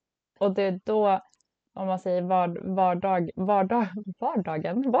hästen. Och det är då, om man säger vardagen. Varför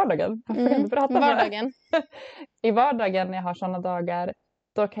kan jag inte prata med vardagen. I vardagen när jag har sådana dagar,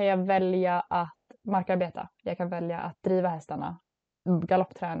 då kan jag välja att markarbeta. Jag kan välja att driva hästarna.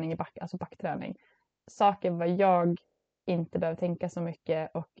 Galoppträning, alltså backträning. Saker vad jag inte behöver tänka så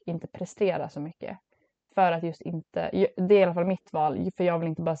mycket och inte prestera så mycket. För att just inte, det är i alla fall mitt val, för jag vill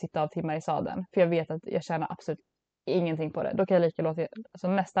inte bara sitta av timmar i sadeln. För jag vet att jag tjänar absolut ingenting på det. Då kan jag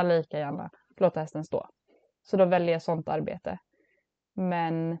nästan lika gärna låta hästen stå. Så då väljer jag sånt arbete.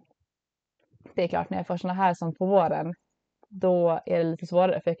 Men det är klart, när jag får såna här som på våren, då är det lite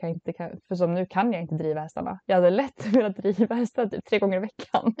svårare, för som nu kan jag inte driva hästarna. Jag hade lätt velat driva hästar typ 3 gånger i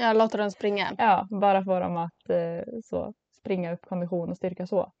veckan. Ja, låter dem springa. Ja, bara få dem att springa upp kondition och styrka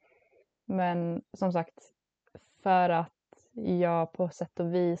så. Men som sagt, för att jag på sätt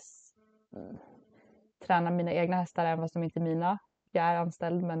och vis tränar mina egna hästar även fast de inte är mina. Jag är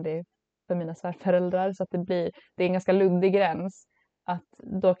anställd, men det är för mina svärföräldrar, så att det är en ganska luddig gräns. Att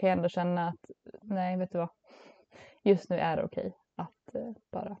då kan jag ändå känna att nej, vet du vad? Just nu är det okej att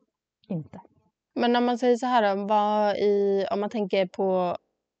bara inte. Men om man säger så här, om man tänker på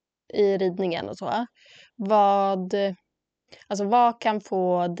i ridningen och så. Vad kan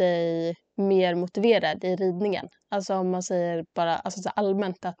få dig mer motiverad i ridningen? Alltså om man säger bara alltså så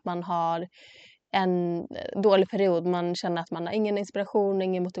allmänt att man har en dålig period. Man känner att man har ingen inspiration,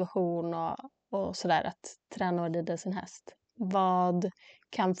 ingen motivation och sådär att träna och rida sin häst. Vad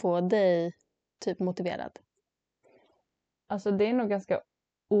kan få dig typ motiverad? Alltså det är nog ganska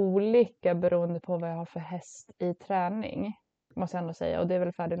olika beroende på vad jag har för häst i träning. Måste jag ändå säga. Och det är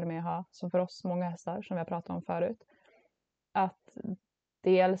väl fördelen med att ha, som för oss, många hästar som vi har pratat om förut. Att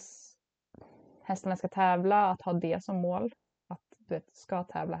dels hästarna ska tävla, att ha det som mål. Att du ska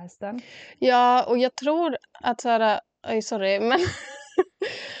tävla hästen. Ja, och jag tror att men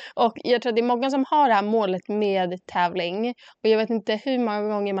och jag tror att det är många som har det här målet med tävling. Och jag vet inte hur många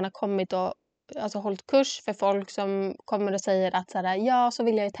gånger man har kommit och hållit kurs för folk som kommer och säger att så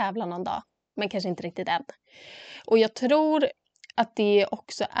vill jag ju tävla någon dag. Men kanske inte riktigt än. Och jag tror att det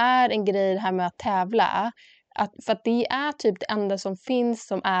också är en grej här med att tävla. För att det är typ det enda som finns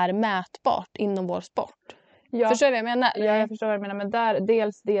som är mätbart inom vår sport. Ja. Förstår du vad jag menar? Ja, jag förstår vad jag menar. Men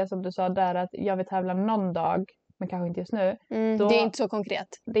dels det som du sa där, att jag vill tävla någon dag, men kanske inte just nu. Då, det är inte så konkret.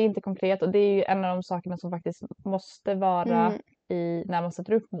 Det är inte konkret, och det är ju en av de sakerna som faktiskt måste vara när man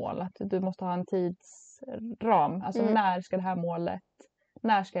sätter upp mål. Att du måste ha en tidsram. Alltså när ska det här målet,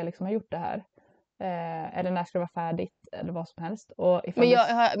 när ska jag liksom ha gjort det här? Eller när ska det vara färdigt, eller vad som helst. Och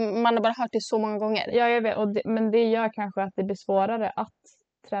men man har bara hört det så många gånger. Ja, jag vet. Men det gör kanske att det blir svårare att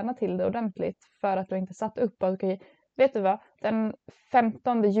träna till det ordentligt. För att du inte satt upp. Okej, vet du vad? Den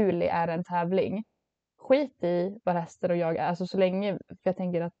 15 juli är en tävling. Skit i vad hästen och jag är. Alltså så länge, för jag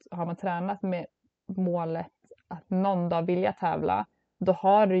tänker att har man tränat med målet att någon dag vilja tävla, då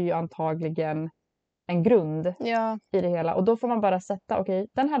har du ju antagligen en grund i det hela. Och då får man bara sätta, okej,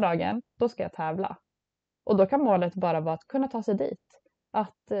 den här dagen, då ska jag tävla. Och då kan målet bara vara att kunna ta sig dit.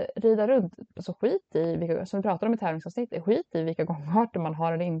 Att rida runt. Så skit i, vilka, som vi pratade om i tävlingsavsnittet, skit i vilka gångarter man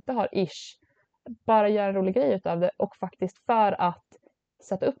har eller inte har, ish. Bara göra en rolig grej utav det och faktiskt för att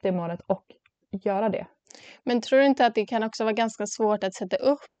sätta upp det målet och göra det. Men tror du inte att det kan också vara ganska svårt att sätta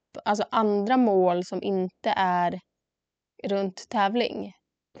upp alltså andra mål som inte är runt tävling?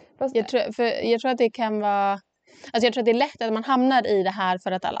 Jag tror att det kan vara... Alltså jag tror att det är lätt att man hamnar i det här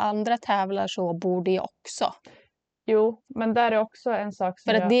för att alla andra tävlar, så borde jag också. Jo, men där är också en sak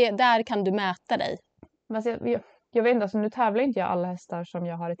som för att där kan du mäta dig. Alltså jag vet inte, alltså nu tävlar inte jag alla hästar som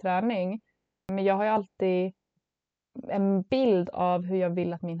jag har i träning. Men jag har ju alltid en bild av hur jag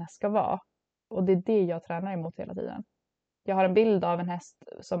vill att min häst ska vara. Och det är det jag tränar emot hela tiden. Jag har en bild av en häst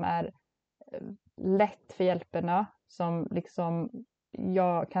som är lätt för hjälperna. Som liksom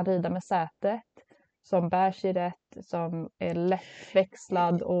jag kan rida med sätet. Som bär sig rätt. Som är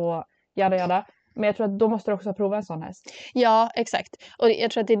lättväxlad och jada jada. Men jag tror att då måste du också prova en sån häst. Ja, exakt. Och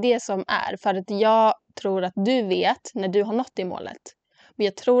jag tror att det är det som är. För att jag tror att du vet när du har nått det målet. Men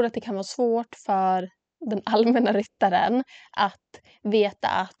jag tror att det kan vara svårt för den allmänna ryttaren att veta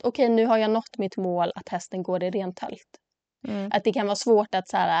att okej, nu har jag nått mitt mål att hästen går i rentölt. Att det kan vara svårt att,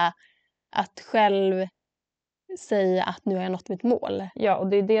 så här, att själv säga att nu har jag nått mitt mål. Ja, och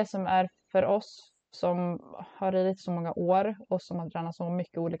det är det som är för oss som har ridit så många år och som har tränat så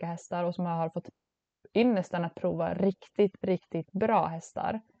mycket olika hästar och som har fått ynnesten att prova riktigt, riktigt bra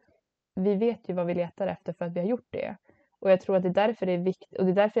hästar. Vi vet ju vad vi letar efter för att vi har gjort det. Och jag tror att det är därför det är viktigt, och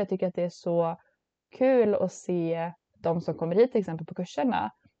det är därför jag tycker att det är så kul att se de som kommer hit till exempel på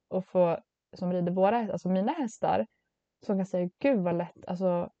kurserna och som rider våra hästar, alltså mina hästar, som kan säga gud vad lätt,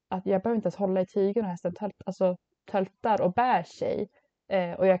 alltså att jag behöver inte ens hålla i tygen och hästen töltar och bär sig.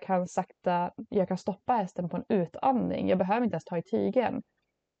 Och jag kan stoppa hästen på en utandning. Jag behöver inte ens ta i tygen.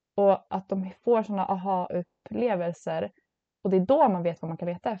 Och att de får sådana aha-upplevelser. Och det är då man vet vad man kan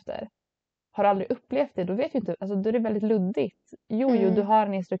leta efter. Har du aldrig upplevt det, då vet du inte. Alltså då är det väldigt luddigt. Jo, du har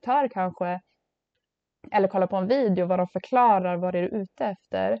en instruktör kanske. Eller kolla på en video vad de förklarar vad det är du är ute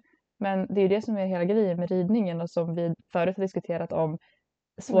efter. Men det är ju det som är hela grejen med ridningen. Och som vi förut har diskuterat om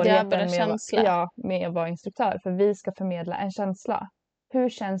svårigheten med att vara instruktör. För vi ska förmedla en känsla. Hur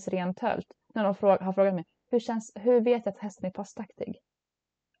känns rentölt? När de har frågat mig, hur vet jag att hästen är passtaktig?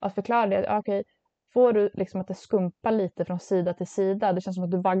 Att förklara det, okej, får du liksom att det skumpar lite från sida till sida, det känns som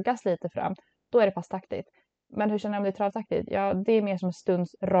att du vaggas lite fram, då är det passtaktigt. Men hur känner jag om det är travtaktigt? Ja, det är mer som en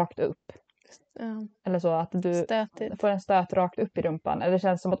stunds rakt upp. Eller så att du får en stöt rakt upp i rumpan. Eller det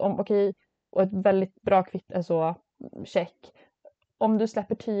känns som att och ett väldigt bra check. Om du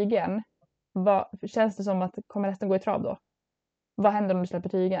släpper tygen, känns det som att kommer hästen gå i trav då? Vad händer om du släpper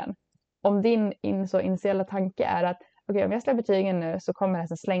tygen? Om din initiala tanke är att om jag släpper tygen nu så kommer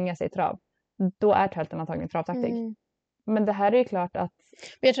hästen slänga sig i trav. Då är tölten antagligen travtaktig. Men det här är ju klart att...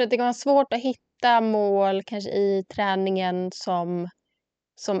 Men jag tror att det kan vara svårt att hitta mål kanske i träningen som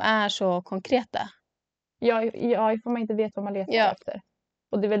är så konkreta. Ja, ifall man inte vet vad man letar efter.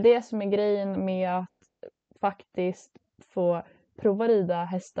 Och det är väl det som är grejen med att faktiskt få prova rida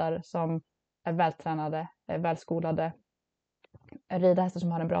hästar som är vältränade, är välskolade. Rida hästar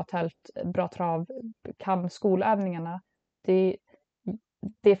som har en bra tält, bra trav, kan skolövningarna. Det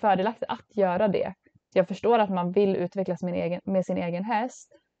är fördelaktigt att göra det. Jag förstår att man vill utvecklas med sin egen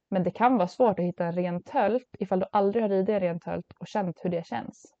häst. Men det kan vara svårt att hitta en ren tölt ifall du aldrig har ridit en ren tölt och känt hur det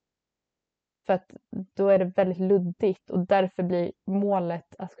känns. För att då är det väldigt luddigt och därför blir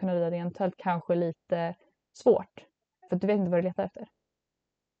målet att kunna rida ren tölt kanske lite svårt. För att du vet inte vad du letar efter.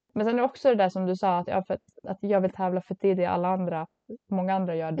 Men sen är det också det där som du sa att jag vill tävla för det är det många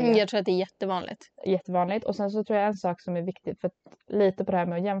andra gör det. Jag tror att det är jättevanligt. Jättevanligt. Och sen så tror jag en sak som är viktigt för lite på det här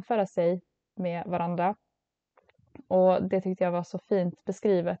med att jämföra sig med varandra. Och det tyckte jag var så fint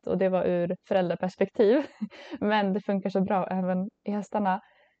beskrivet och det var ur föräldraperspektiv. Men det funkar så bra även i hästarna.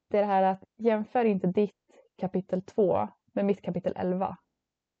 Det är det här att jämför inte ditt kapitel 2 med mitt kapitel 11.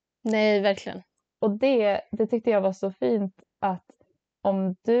 Nej, verkligen. Och det tyckte jag var så fint att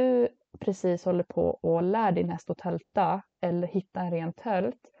om du precis håller på och lär din häst att tälta eller hitta en ren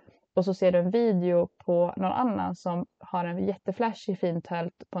tält och så ser du en video på någon annan som har en jätteflashig fin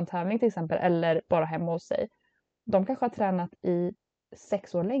tält på en tävling till exempel eller bara hemma hos sig. De kanske har tränat i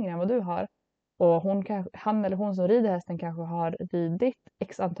 6 år längre än vad du har och han eller hon som rider hästen kanske har ridit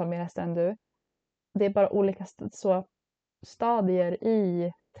x antal mer hästar än du. det är bara olika stadier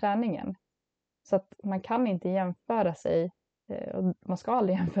i träningen. Så att man kan inte jämföra sig. Och man ska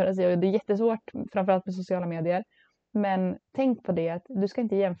aldrig jämföra sig. Och det är jättesvårt, framförallt med sociala medier. Men tänk på det, att du ska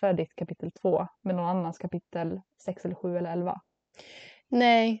inte jämföra ditt kapitel 2 med någon annans kapitel 6 eller 7 eller 11.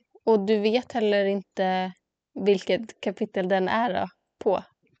 Nej, och du vet heller inte vilket kapitel den är då, på.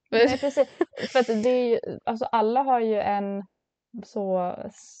 Nej, precis. För att det är ju, alltså alla har ju en så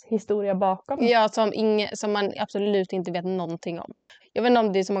historia bakom. Ja, som man absolut inte vet någonting om. Jag vet inte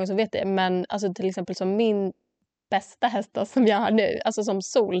om det är så många som vet det, men alltså till exempel som min bästa häst då, som jag har nu, alltså som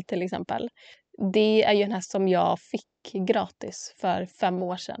Sol till exempel. Det är ju en häst som jag fick gratis för 5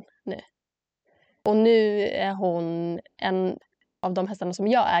 år sedan nu. Och nu är hon en av de hästarna som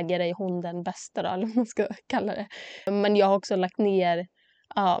jag äger, är hon den bästa då, eller vad man ska kalla det. Men jag har också lagt ner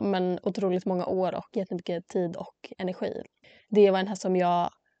otroligt många år och jättemycket tid och energi. Det var en häst som jag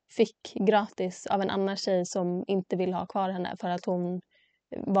fick gratis av en annan tjej som inte vill ha kvar henne för att hon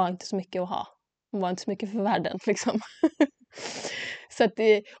var inte så mycket att ha. Hon var inte så mycket för världen liksom. Så att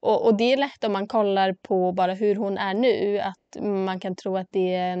och det är lätt om man kollar på bara hur hon är nu, att man kan tro att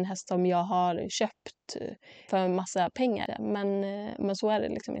det är en häst som jag har köpt för en massa pengar. Men så är det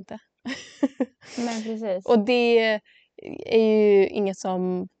liksom inte. Men precis. Och det är ju inget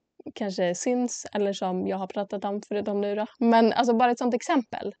som kanske syns eller som jag har pratat om förutom nu då. Men alltså bara ett sånt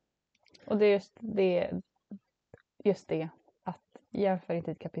exempel. Och det är just det att jämföra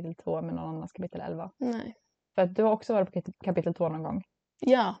inte kapitel 2 med någon annans kapitel 11. Nej. För att du har också varit på kapitel 2 någon gång.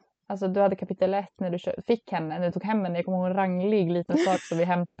 Ja. Alltså du hade kapitel 1 när du fick henne, när du tog hem henne. Jag kommer ihåg en ranglig liten sak som vi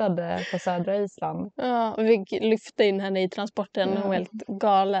hämtade på södra Island. Ja, och vi lyfte in henne i transporten och hon var helt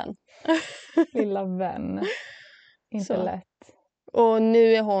galen. Lilla vän. Inte Så lätt. Och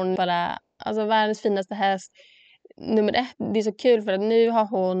nu är hon bara världens finaste häst. Nummer 1, det är så kul för att nu har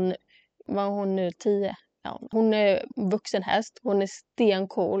var hon nu 10? Ja, hon är vuxen häst, hon är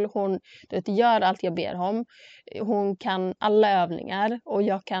stencool, hon gör allt jag ber om. Hon kan alla övningar och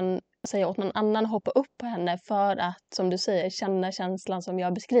jag kan säga åt någon annan att hoppa upp på henne för att, som du säger, känna känslan som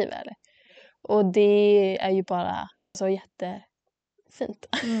jag beskriver. Och det är ju bara så jättefint.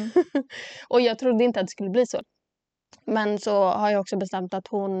 Och jag trodde inte att det skulle bli så. Men så har jag också bestämt att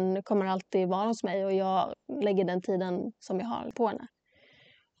hon kommer alltid vara hos mig och jag lägger den tiden som jag har på henne.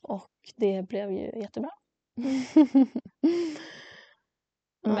 Och det blev ju jättebra.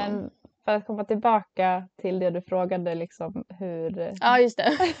 Men för att komma tillbaka till det du frågade liksom hur... Ja, just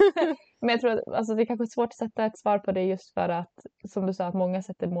det. Men jag tror att det är kanske svårt att sätta ett svar på det just för att, som du sa, att många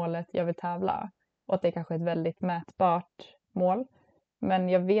sätter målet jag vill tävla. Och att det är kanske ett väldigt mätbart mål. Men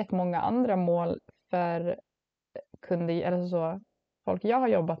jag vet många andra mål för folk jag har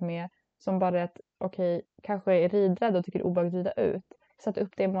jobbat med som bara är att kanske är ridrädd och tycker det är obehagligt att rida ut. Sätta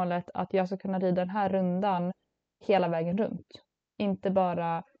upp det målet att jag ska kunna rida den här rundan hela vägen runt. Inte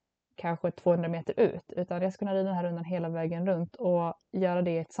bara kanske 200 meter ut, utan jag ska kunna rida den här rundan hela vägen runt och göra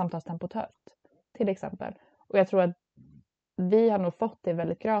det i ett samtalstempot högt, till exempel. Och jag tror att vi har nog fått det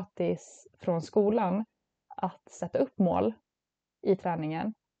väldigt gratis från skolan att sätta upp mål i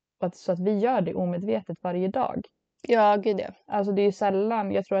träningen. Så att vi gör det omedvetet varje dag. Ja, gud ja. Alltså det är ju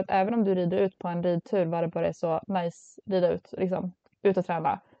sällan, jag tror att även om du rider ut på en ridtur var det bara så nice rida ut, liksom, ut och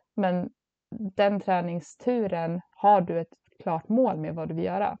träna. Men den träningsturen har du ett klart mål med vad du vill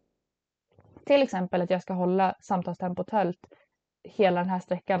göra. Till exempel att jag ska hålla samtalstempot högt hela den här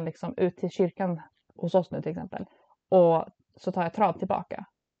sträckan liksom, ut till kyrkan hos oss nu till exempel. Och så tar jag trav tillbaka.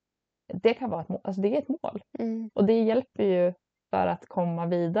 Det kan vara ett mål, alltså det är ett mål. Och det hjälper ju för att komma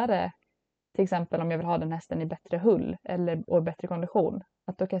vidare. Till exempel om jag vill ha den hästen i bättre hull och bättre kondition.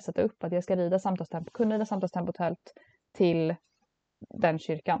 Att då kan jag sätta upp att jag ska kunna rida samtalstempot högt till den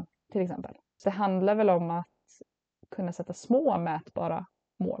kyrkan till exempel. Så det handlar väl om att kunna sätta små mätbara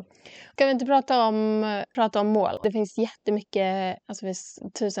mål. Kan vi inte prata om mål? Det finns jättemycket, det finns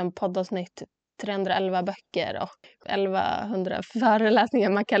 1000 poddavsnitt, 311 böcker och 1100 föreläsningar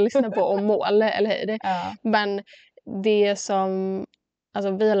man kan lyssna på om mål, eller hur? Ja. Men det som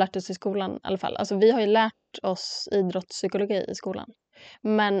vi har lärt oss i skolan i alla fall. Vi har ju lärt oss idrottspsykologi i skolan.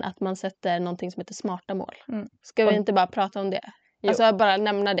 Men att man sätter någonting som heter smarta mål. Ska vi inte bara prata om det? Bara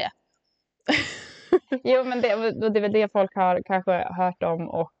nämna det. Jo, men det är väl det folk har kanske hört om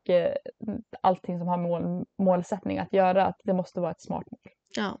och allting som har målsättning att göra, att det måste vara ett smart mål.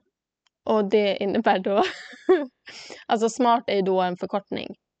 Ja, och det innebär då smart är ju då en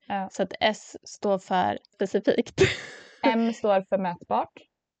förkortning. Ja. Så att S står för specifikt. M står för mätbart.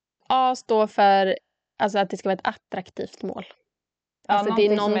 A står för att det ska vara ett attraktivt mål. Ja, det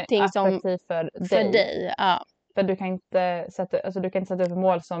är någonting som är attraktivt för dig. Ja. För du kan inte sätta upp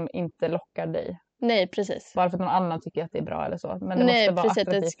mål som inte lockar dig. Nej, precis. Bara för att någon annan tycker att det är bra eller så. Men det Nej, måste vara precis,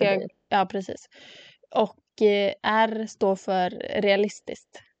 attraktivt för dig. Ja, precis. Och R står för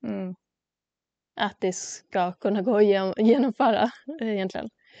realistiskt. Mm. Att det ska kunna gå att genomföra egentligen.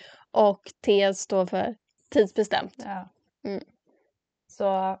 Och T står för tidsbestämt. Ja. Mm.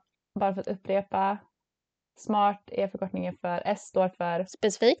 Så bara för att upprepa. Smart är förkortningen för S står för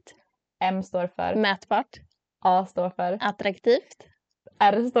Specifikt. M står för Mätbart. A står för Attraktivt.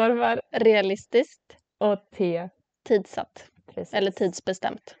 R står för Realistiskt. och T. Tidsatt. Precis. Eller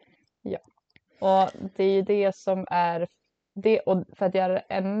tidsbestämt. Ja. Och det är ju det som är det, och för att göra det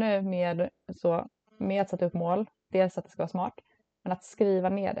ännu mer så med att sätta upp mål. Dels att det ska vara smart. Men att skriva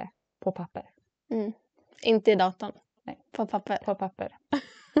ner det på papper. Mm. Inte i datorn. Nej. På papper. På papper.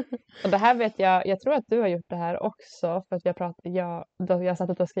 Och det här vet jag tror att du har gjort det här också. För att jag har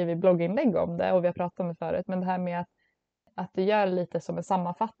satt och skrivit blogginlägg om det och vi har pratat om det förut. Men det här med att du gör lite som en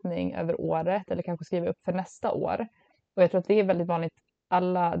sammanfattning över året eller kanske skriver upp för nästa år. Och jag tror att det är väldigt vanligt, det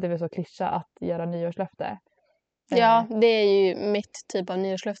är väl så klyscha att göra nyårslöfte. Ja, det är ju mitt typ av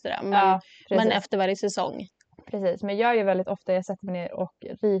nyårslöfte där. Men efter varje säsong. Precis, men jag gör väldigt ofta, jag sätter mig ner och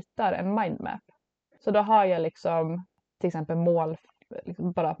ritar en mindmap. Så då har jag liksom till exempel mål,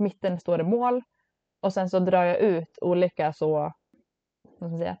 liksom bara på mitten står det mål. Och sen så drar jag ut olika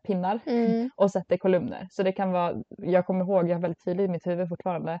pinnar och sätter kolumner. Så det kan vara, jag kommer ihåg, jag har väldigt tydligt i mitt huvud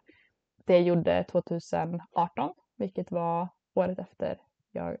fortfarande, det jag gjorde 2018, vilket var året efter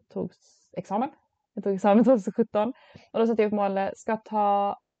jag tog examen. Jag tog examen 2017 och då satte jag upp målet, ska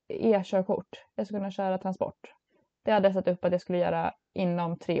ta e-körkort. Jag ska kunna köra transport. Det hade jag satt upp att jag skulle göra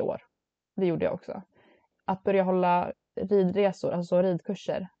inom 3 år. Det gjorde jag också. Att börja hålla ridresor, alltså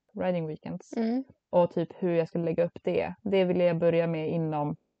ridkurser, riding weekends. Och typ hur jag skulle lägga upp det. Det ville jag börja med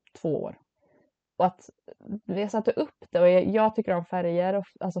inom 2 år. Och att jag satte upp det och jag tycker om färger,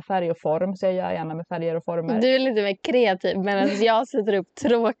 alltså färg och form, så jag gör gärna med färger och former. Du är lite mer kreativ medan jag sätter upp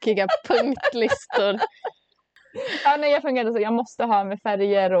tråkiga punktlistor. Ja, nej, jag fungerar så. Jag måste ha med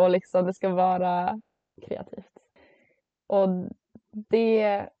färger och liksom det ska vara kreativt. Och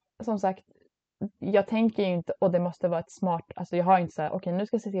det, som sagt, jag tänker ju inte, och det måste vara ett smart, alltså jag har inte så här, okej, nu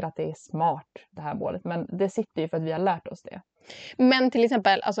ska jag se till att det är smart det här målet, men det sitter ju för att vi har lärt oss det. Men till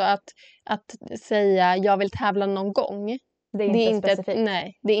exempel alltså att säga jag vill tävla någon gång. Det är inte specifikt.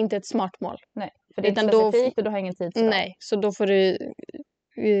 Nej, det är inte ett smart mål. Nej, för det är inte specifikt och du har ingen tidsram. Nej, så då får du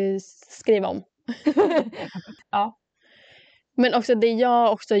skriva om. Ja. Men också det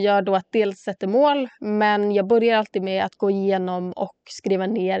jag också gör då att dels sätter mål, men jag börjar alltid med att gå igenom och skriva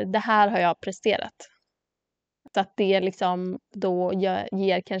ner det här har jag presterat. Så att det liksom då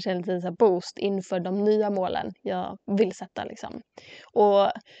ger kanske en liten så boost inför de nya målen jag vill sätta. Liksom.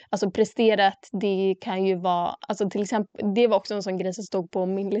 Och alltså presterat, det kan ju vara, alltså till exempel, det var också en sån grej som stod på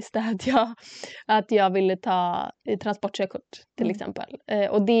min lista att jag ville ta transportkörkort till exempel.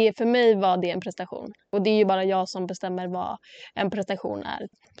 Och det, för mig var det en prestation. Och det är ju bara jag som bestämmer vad en prestation är.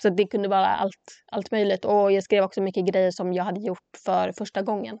 Så det kunde vara allt möjligt. Och jag skrev också mycket grejer som jag hade gjort för första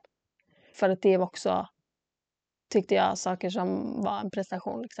gången. För att det var också, tyckte jag, saker som var en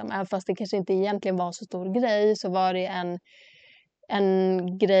prestation. Liksom. Även fast det kanske inte egentligen var så stor grej, så var det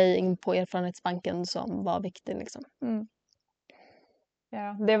en grej in på erfarenhetsbanken som var viktig. Liksom.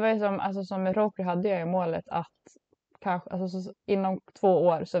 Ja, det var ju som med Roker hade jag ju målet att kanske, alltså, inom 2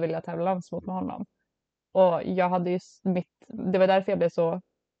 år så vill jag tävla landsmot med honom. Och jag hade ju det var därför jag blev så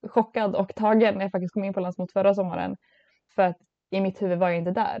chockad och tagen när jag faktiskt kom in på landsmot förra sommaren. För att i mitt huvud var jag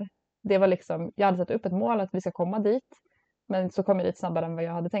inte där. Det var liksom, jag hade satt upp ett mål att vi ska komma dit. Men så kom jag dit snabbare än vad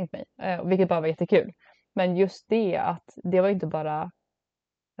jag hade tänkt mig. Vilket bara var jättekul. Men just det, att det var inte bara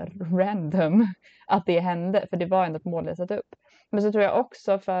random att det hände. För det var ändå ett mål jag satt upp. Men så tror jag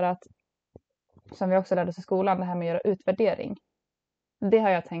också för att, som vi också lärde oss i skolan, det här med att göra utvärdering. Det har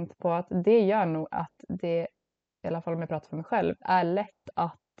jag tänkt på att det gör nog att det, i alla fall om jag pratar för mig själv, är lätt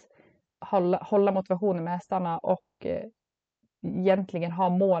att hålla motivationen med hästarna och egentligen ha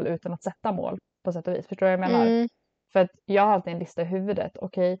mål utan att sätta mål på sätt och vis. Förstår du vad jag menar? För att jag har alltid en lista i huvudet.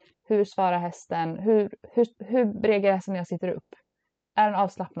 Okej, hur svarar hästen? Hur reagerar hästen när jag sitter upp? Är den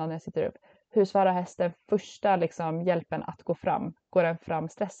avslappnad när jag sitter upp? Hur svarar hästen första liksom, hjälpen att gå fram? Går den fram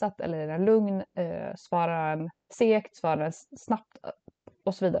stressat eller är den lugn? Svarar den segt? Svarar den snabbt?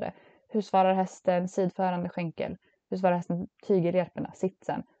 Och så vidare. Hur svarar hästen sidförande skänkel? Hur svarar hästen tygelhjälperna?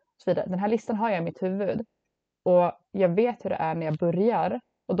 Sitsen? Och så vidare. Den här listan har jag i mitt huvud. Och jag vet hur det är när jag börjar.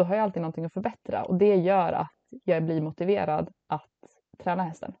 Och då har jag alltid någonting att förbättra. Och det gör att jag blir motiverad att träna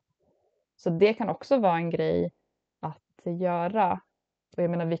hästen. Så det kan också vara en grej att göra. Och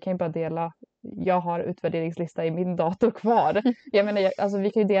jag menar, vi kan ju bara dela, jag har utvärderingslista i min dator kvar. Jag menar, alltså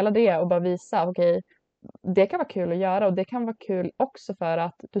vi kan ju dela det och bara visa, okej, det kan vara kul att göra och det kan vara kul också för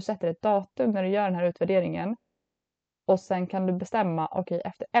att du sätter ett datum när du gör den här utvärderingen. Och sen kan du bestämma, okej,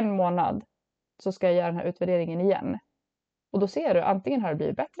 efter 1 månad så ska jag göra den här utvärderingen igen. Och då ser du, antingen har det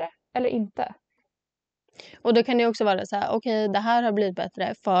blivit bättre eller inte. Och då kan det också vara så här, okej, det här har blivit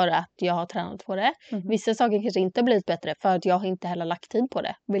bättre för att jag har tränat på det. Vissa saker kanske inte har blivit bättre för att jag har inte heller lagt tid på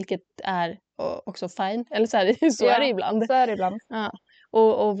det. Vilket är också fine. Eller så, så är det ibland. Så är det ibland. Ja.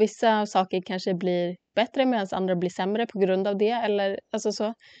 Och vissa saker kanske blir bättre medan andra blir sämre på grund av det. Eller, alltså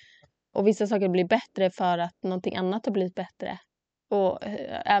så. Och vissa saker blir bättre för att någonting annat har blivit bättre. Och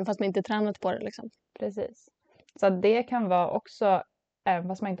även fast man inte tränat på det liksom. Precis. Så det kan vara också, även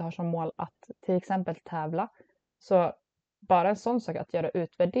fast man inte har som mål att till exempel tävla. Så bara en sån sak att göra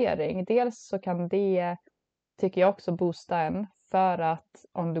utvärdering. Dels så kan det, tycker jag också, boosta en. För att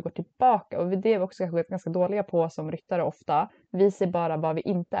om du går tillbaka, och det är vi också ganska dåliga på som ryttare ofta. Vi ser bara vad vi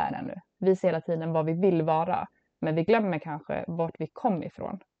inte är ännu. Vi ser hela tiden vad vi vill vara. Men vi glömmer kanske vart vi kom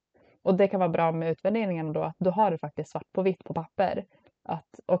ifrån. Och det kan vara bra med utvärderingen då, att du har det faktiskt svart på vitt på papper.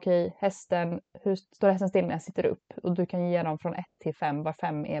 Att okej, hästen, hur står hästen still när jag sitter upp? Och du kan ge dem från 1 till 5, var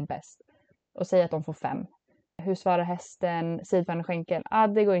 5 är bäst. Och säga att de får 5. Hur svarar hästen sidvänd skänkel?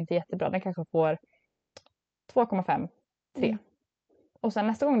 Det går inte jättebra, den kanske får 2,5, 3. Och sen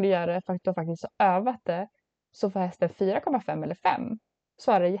nästa gång du gör det, då faktiskt så övat det, så får hästen 4,5 eller 5.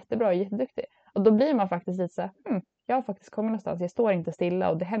 Svarar jättebra och jätteduktig. Och då blir man faktiskt lite så här, jag har faktiskt kommit någonstans, jag står inte stilla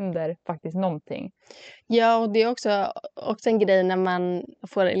och det händer faktiskt någonting. Ja, och det är också en grej när man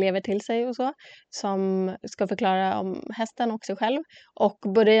får elever till sig och så, som ska förklara om hästen och sig själv. Och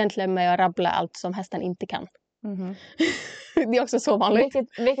börjar egentligen med att rabbla allt som hästen inte kan. Det är också så vanligt.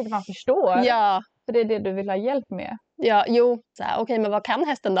 Vilket man förstår. Ja. För det är det du vill ha hjälp med. Ja, okej, men vad kan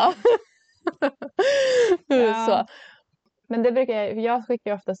hästen då? Ja. Så. Men det brukar jag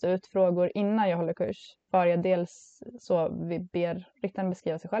skickar oftast ut frågor innan jag håller kurs. För jag dels så vi ber ryttaren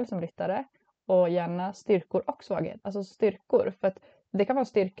beskriva sig själv som ryttare. Och gärna styrkor och svaghet. Alltså styrkor. För att det kan vara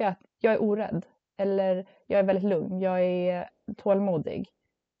styrka att jag är orädd. Eller jag är väldigt lugn. Jag är tålmodig.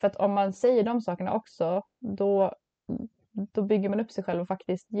 För att om man säger de sakerna också. Då bygger man upp sig själv och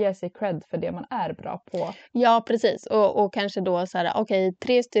faktiskt ger sig cred för det man är bra på. Ja, precis. Och kanske då så här, okej,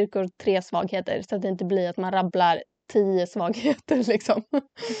 3 styrkor, 3 svagheter. Så att det inte blir att man rabblar 10 svagheter liksom.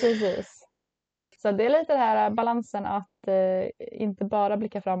 Precis. Så det är lite det här balansen att inte bara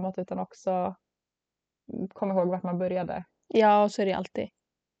blicka framåt utan också komma ihåg vart man började. Ja, så är det alltid.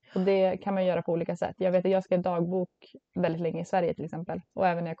 Och det kan man göra på olika sätt. Jag vet att jag skrev dagbok väldigt länge i Sverige till exempel. Och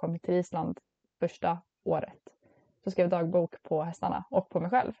även när jag kom till Island första året. Så skrev jag dagbok på hästarna och på mig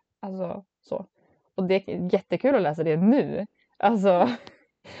själv. Alltså så. Och det är jättekul att läsa det nu. Alltså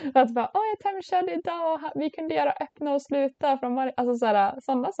att bara, jag tävlingskörde idag och vi kunde göra öppna och sluta från varje, alltså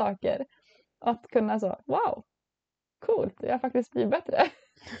sådana saker. Att kunna så, wow, coolt, jag har faktiskt blivit bättre.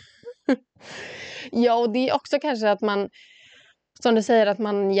 Ja, och det är också kanske att man, som du säger, att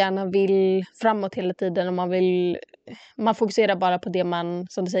man gärna vill framåt hela tiden och man fokuserar bara på det man,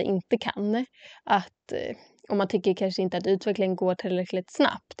 som du säger, inte kan. Att om man tycker kanske inte att utvecklingen går tillräckligt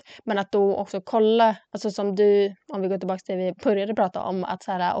snabbt. Men att då också kolla, alltså som du, om vi går tillbaka till det vi började prata om, att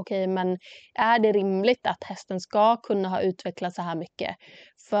så här, okej, men är det rimligt att hästen ska kunna ha utvecklats så här mycket?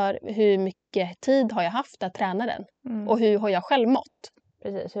 För hur mycket tid har jag haft att träna den? Och hur har jag själv mått?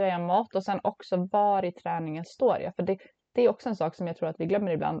 Precis, hur har jag mått? Och sen också var i träningen står jag? För det är också en sak som jag tror att vi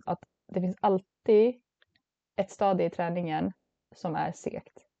glömmer ibland. Att det finns alltid ett stadie i träningen som är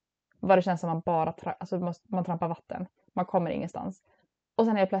segt. Vad det känns som man bara man trampar vatten. Man kommer ingenstans. Och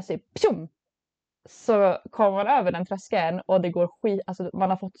sen är det plötsligt pjum! Så kommer man över den tröskeln och det går alltså man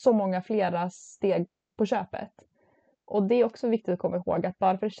har fått så många flera steg på köpet. Och det är också viktigt att komma ihåg att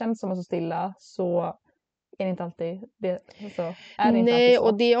bara för det känns som man så stilla så är det inte alltid det. Så är det inte alltid så.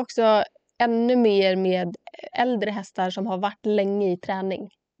 Och det är också ännu mer med äldre hästar som har varit länge i träning.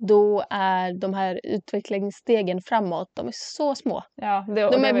 Då är de här utvecklingsstegen framåt, de är så små. Ja,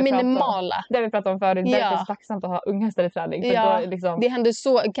 de är minimala. Det har vi pratat om förut. Det är så tacksamt att ha unghästar i träning. För ja, då liksom... det händer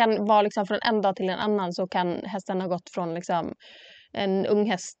så, kan vara liksom från en dag till en annan så kan hästen ha gått från liksom en ung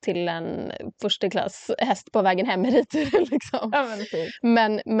häst till en första klass häst på vägen hem i ritur. Liksom. Ja,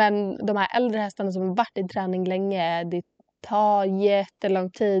 men de här äldre hästarna som har varit i träning länge, det tar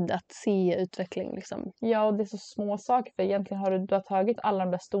jättelång tid att se utveckling. Liksom. Ja, och det är så små saker. För egentligen har du har tagit alla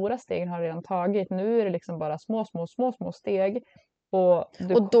de där stora stegen har du redan tagit. Nu är det liksom bara små steg. Och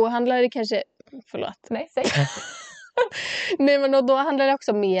då handlar det kanske... Förlåt. Nej, säg. Nej, men och då handlar det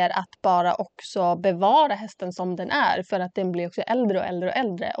också mer att bara också bevara hästen som den är. För att den blir också äldre och äldre och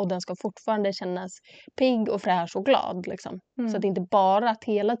äldre. Och den ska fortfarande kännas pigg och fräsch och glad. Liksom. Så att det inte bara att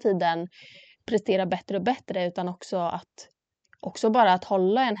hela tiden prestera bättre och bättre. Utan också bara att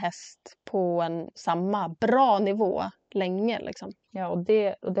hålla en häst på en samma bra nivå länge. Liksom. Ja, och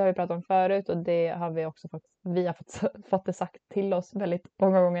det har vi pratat om förut och det har vi också fått det sagt till oss väldigt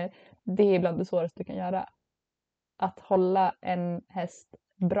många gånger. Det är ibland det svåraste du kan göra. Att hålla en häst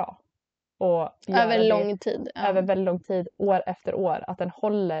bra. Och över lång tid. Ja. Över väldigt lång tid, år efter år. Att den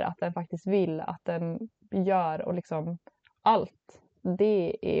håller, att den faktiskt vill, att den gör och liksom allt.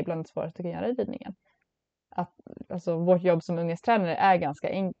 Det är ibland det svåraste du kan göra i ridningen. Alltså, vårt jobb som ungdomstränare är ganska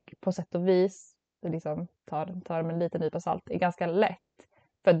enkelt på sätt och vis. Det liksom tar med en liten nypa salt. Det är ganska lätt.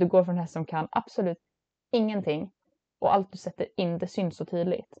 För att du går från en häst som kan absolut ingenting. Och allt du sätter in, det syns så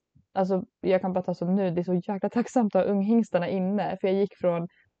tydligt. Alltså, jag kan bara ta som nu, det är så jäkla tacksamt att ha unghingstarna inne. För jag gick från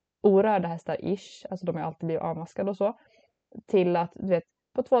orörda hästar ish, alltså de har alltid blivit avmaskade och så. Till att, du vet,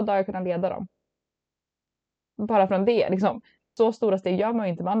 på 2 dagar kunna leda dem. Bara från det, liksom. Så stora steg gör man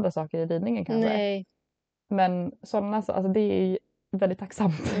ju inte med andra saker i ridningen kanske. Nej. Men sådana, alltså det är ju väldigt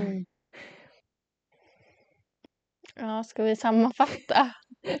tacksamt. Ja, ska vi sammanfatta?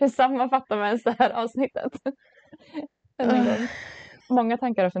 Sammanfatta med det här avsnittet. Många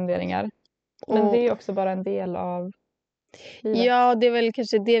tankar och funderingar. Men det är också bara en del av livet. Ja, det är väl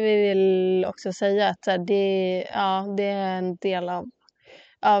kanske det vi vill också säga. Att det är en del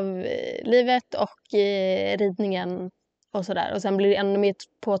av livet och ridningen och sådär. Och sen blir det ännu mer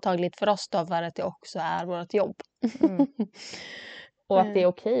påtagligt för oss då för att det också är vårt jobb. Och att det är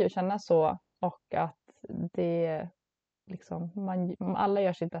okej att känna så. Och att det liksom, alla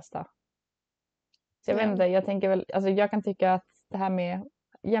gör sitt bästa. Så jag vet inte, jag tänker väl, alltså jag kan tycka att det här med,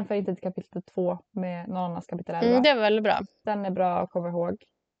 jämför inte till kapitel 2 med någon annans kapitel 11. Det är väldigt bra. Den är bra att komma ihåg.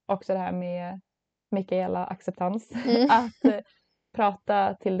 Också det här med Mikaela acceptans. Att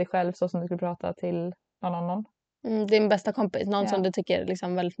prata till dig själv så som du skulle prata till någon annan. Din bästa kompis, någon som du tycker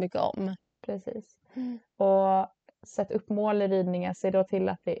liksom väldigt mycket om. Precis. Och sätt upp mål i ridningen, se då till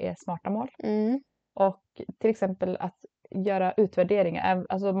att det är smarta mål. Och till exempel att göra utvärderingar.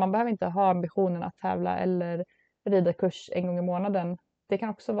 Alltså man behöver inte ha ambitionen att tävla eller rida kurs en gång i månaden. Det kan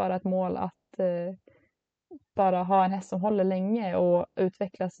också vara ett mål att bara ha en häst som håller länge och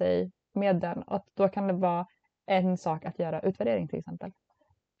utveckla sig med den. Och då kan det vara en sak att göra utvärdering till exempel.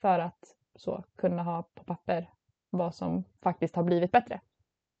 För att så kunna ha på papper vad som faktiskt har blivit bättre.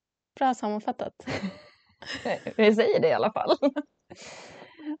 Bra sammanfattat. Vi säger det i alla fall.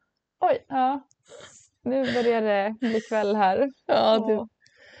 Oj, ja. Nu börjar det bli kväll här. Ja,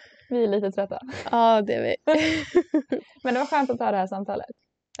 vi är lite trötta. Ja, det är vi. Men det var skönt att ta det här samtalet.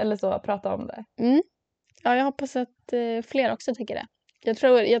 Eller så, prata om det. Ja, jag hoppas att fler också tycker det.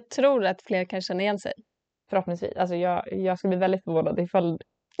 Jag tror att fler kan känna igen sig. Förhoppningsvis. Alltså jag skulle bli väldigt förvånad ifall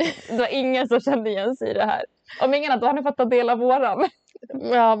det var ingen som kände igen sig i det här. Om ingen då har ni fått ta del av våran.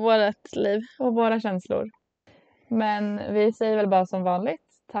 Ja, vårat liv. Och våra känslor. Men vi säger väl bara som vanligt.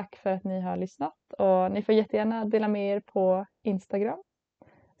 Tack för att ni har lyssnat. Och ni får jättegärna dela med er på Instagram.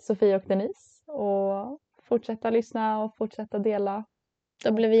 Sofie och Denise. Och fortsätta lyssna och fortsätta dela.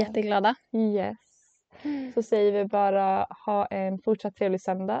 Då blir vi jätteglada. Yes. Så säger vi bara ha en fortsatt trevlig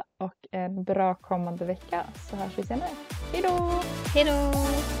söndag och en bra kommande vecka. Så hörs vi senare. Hej då! Hej då!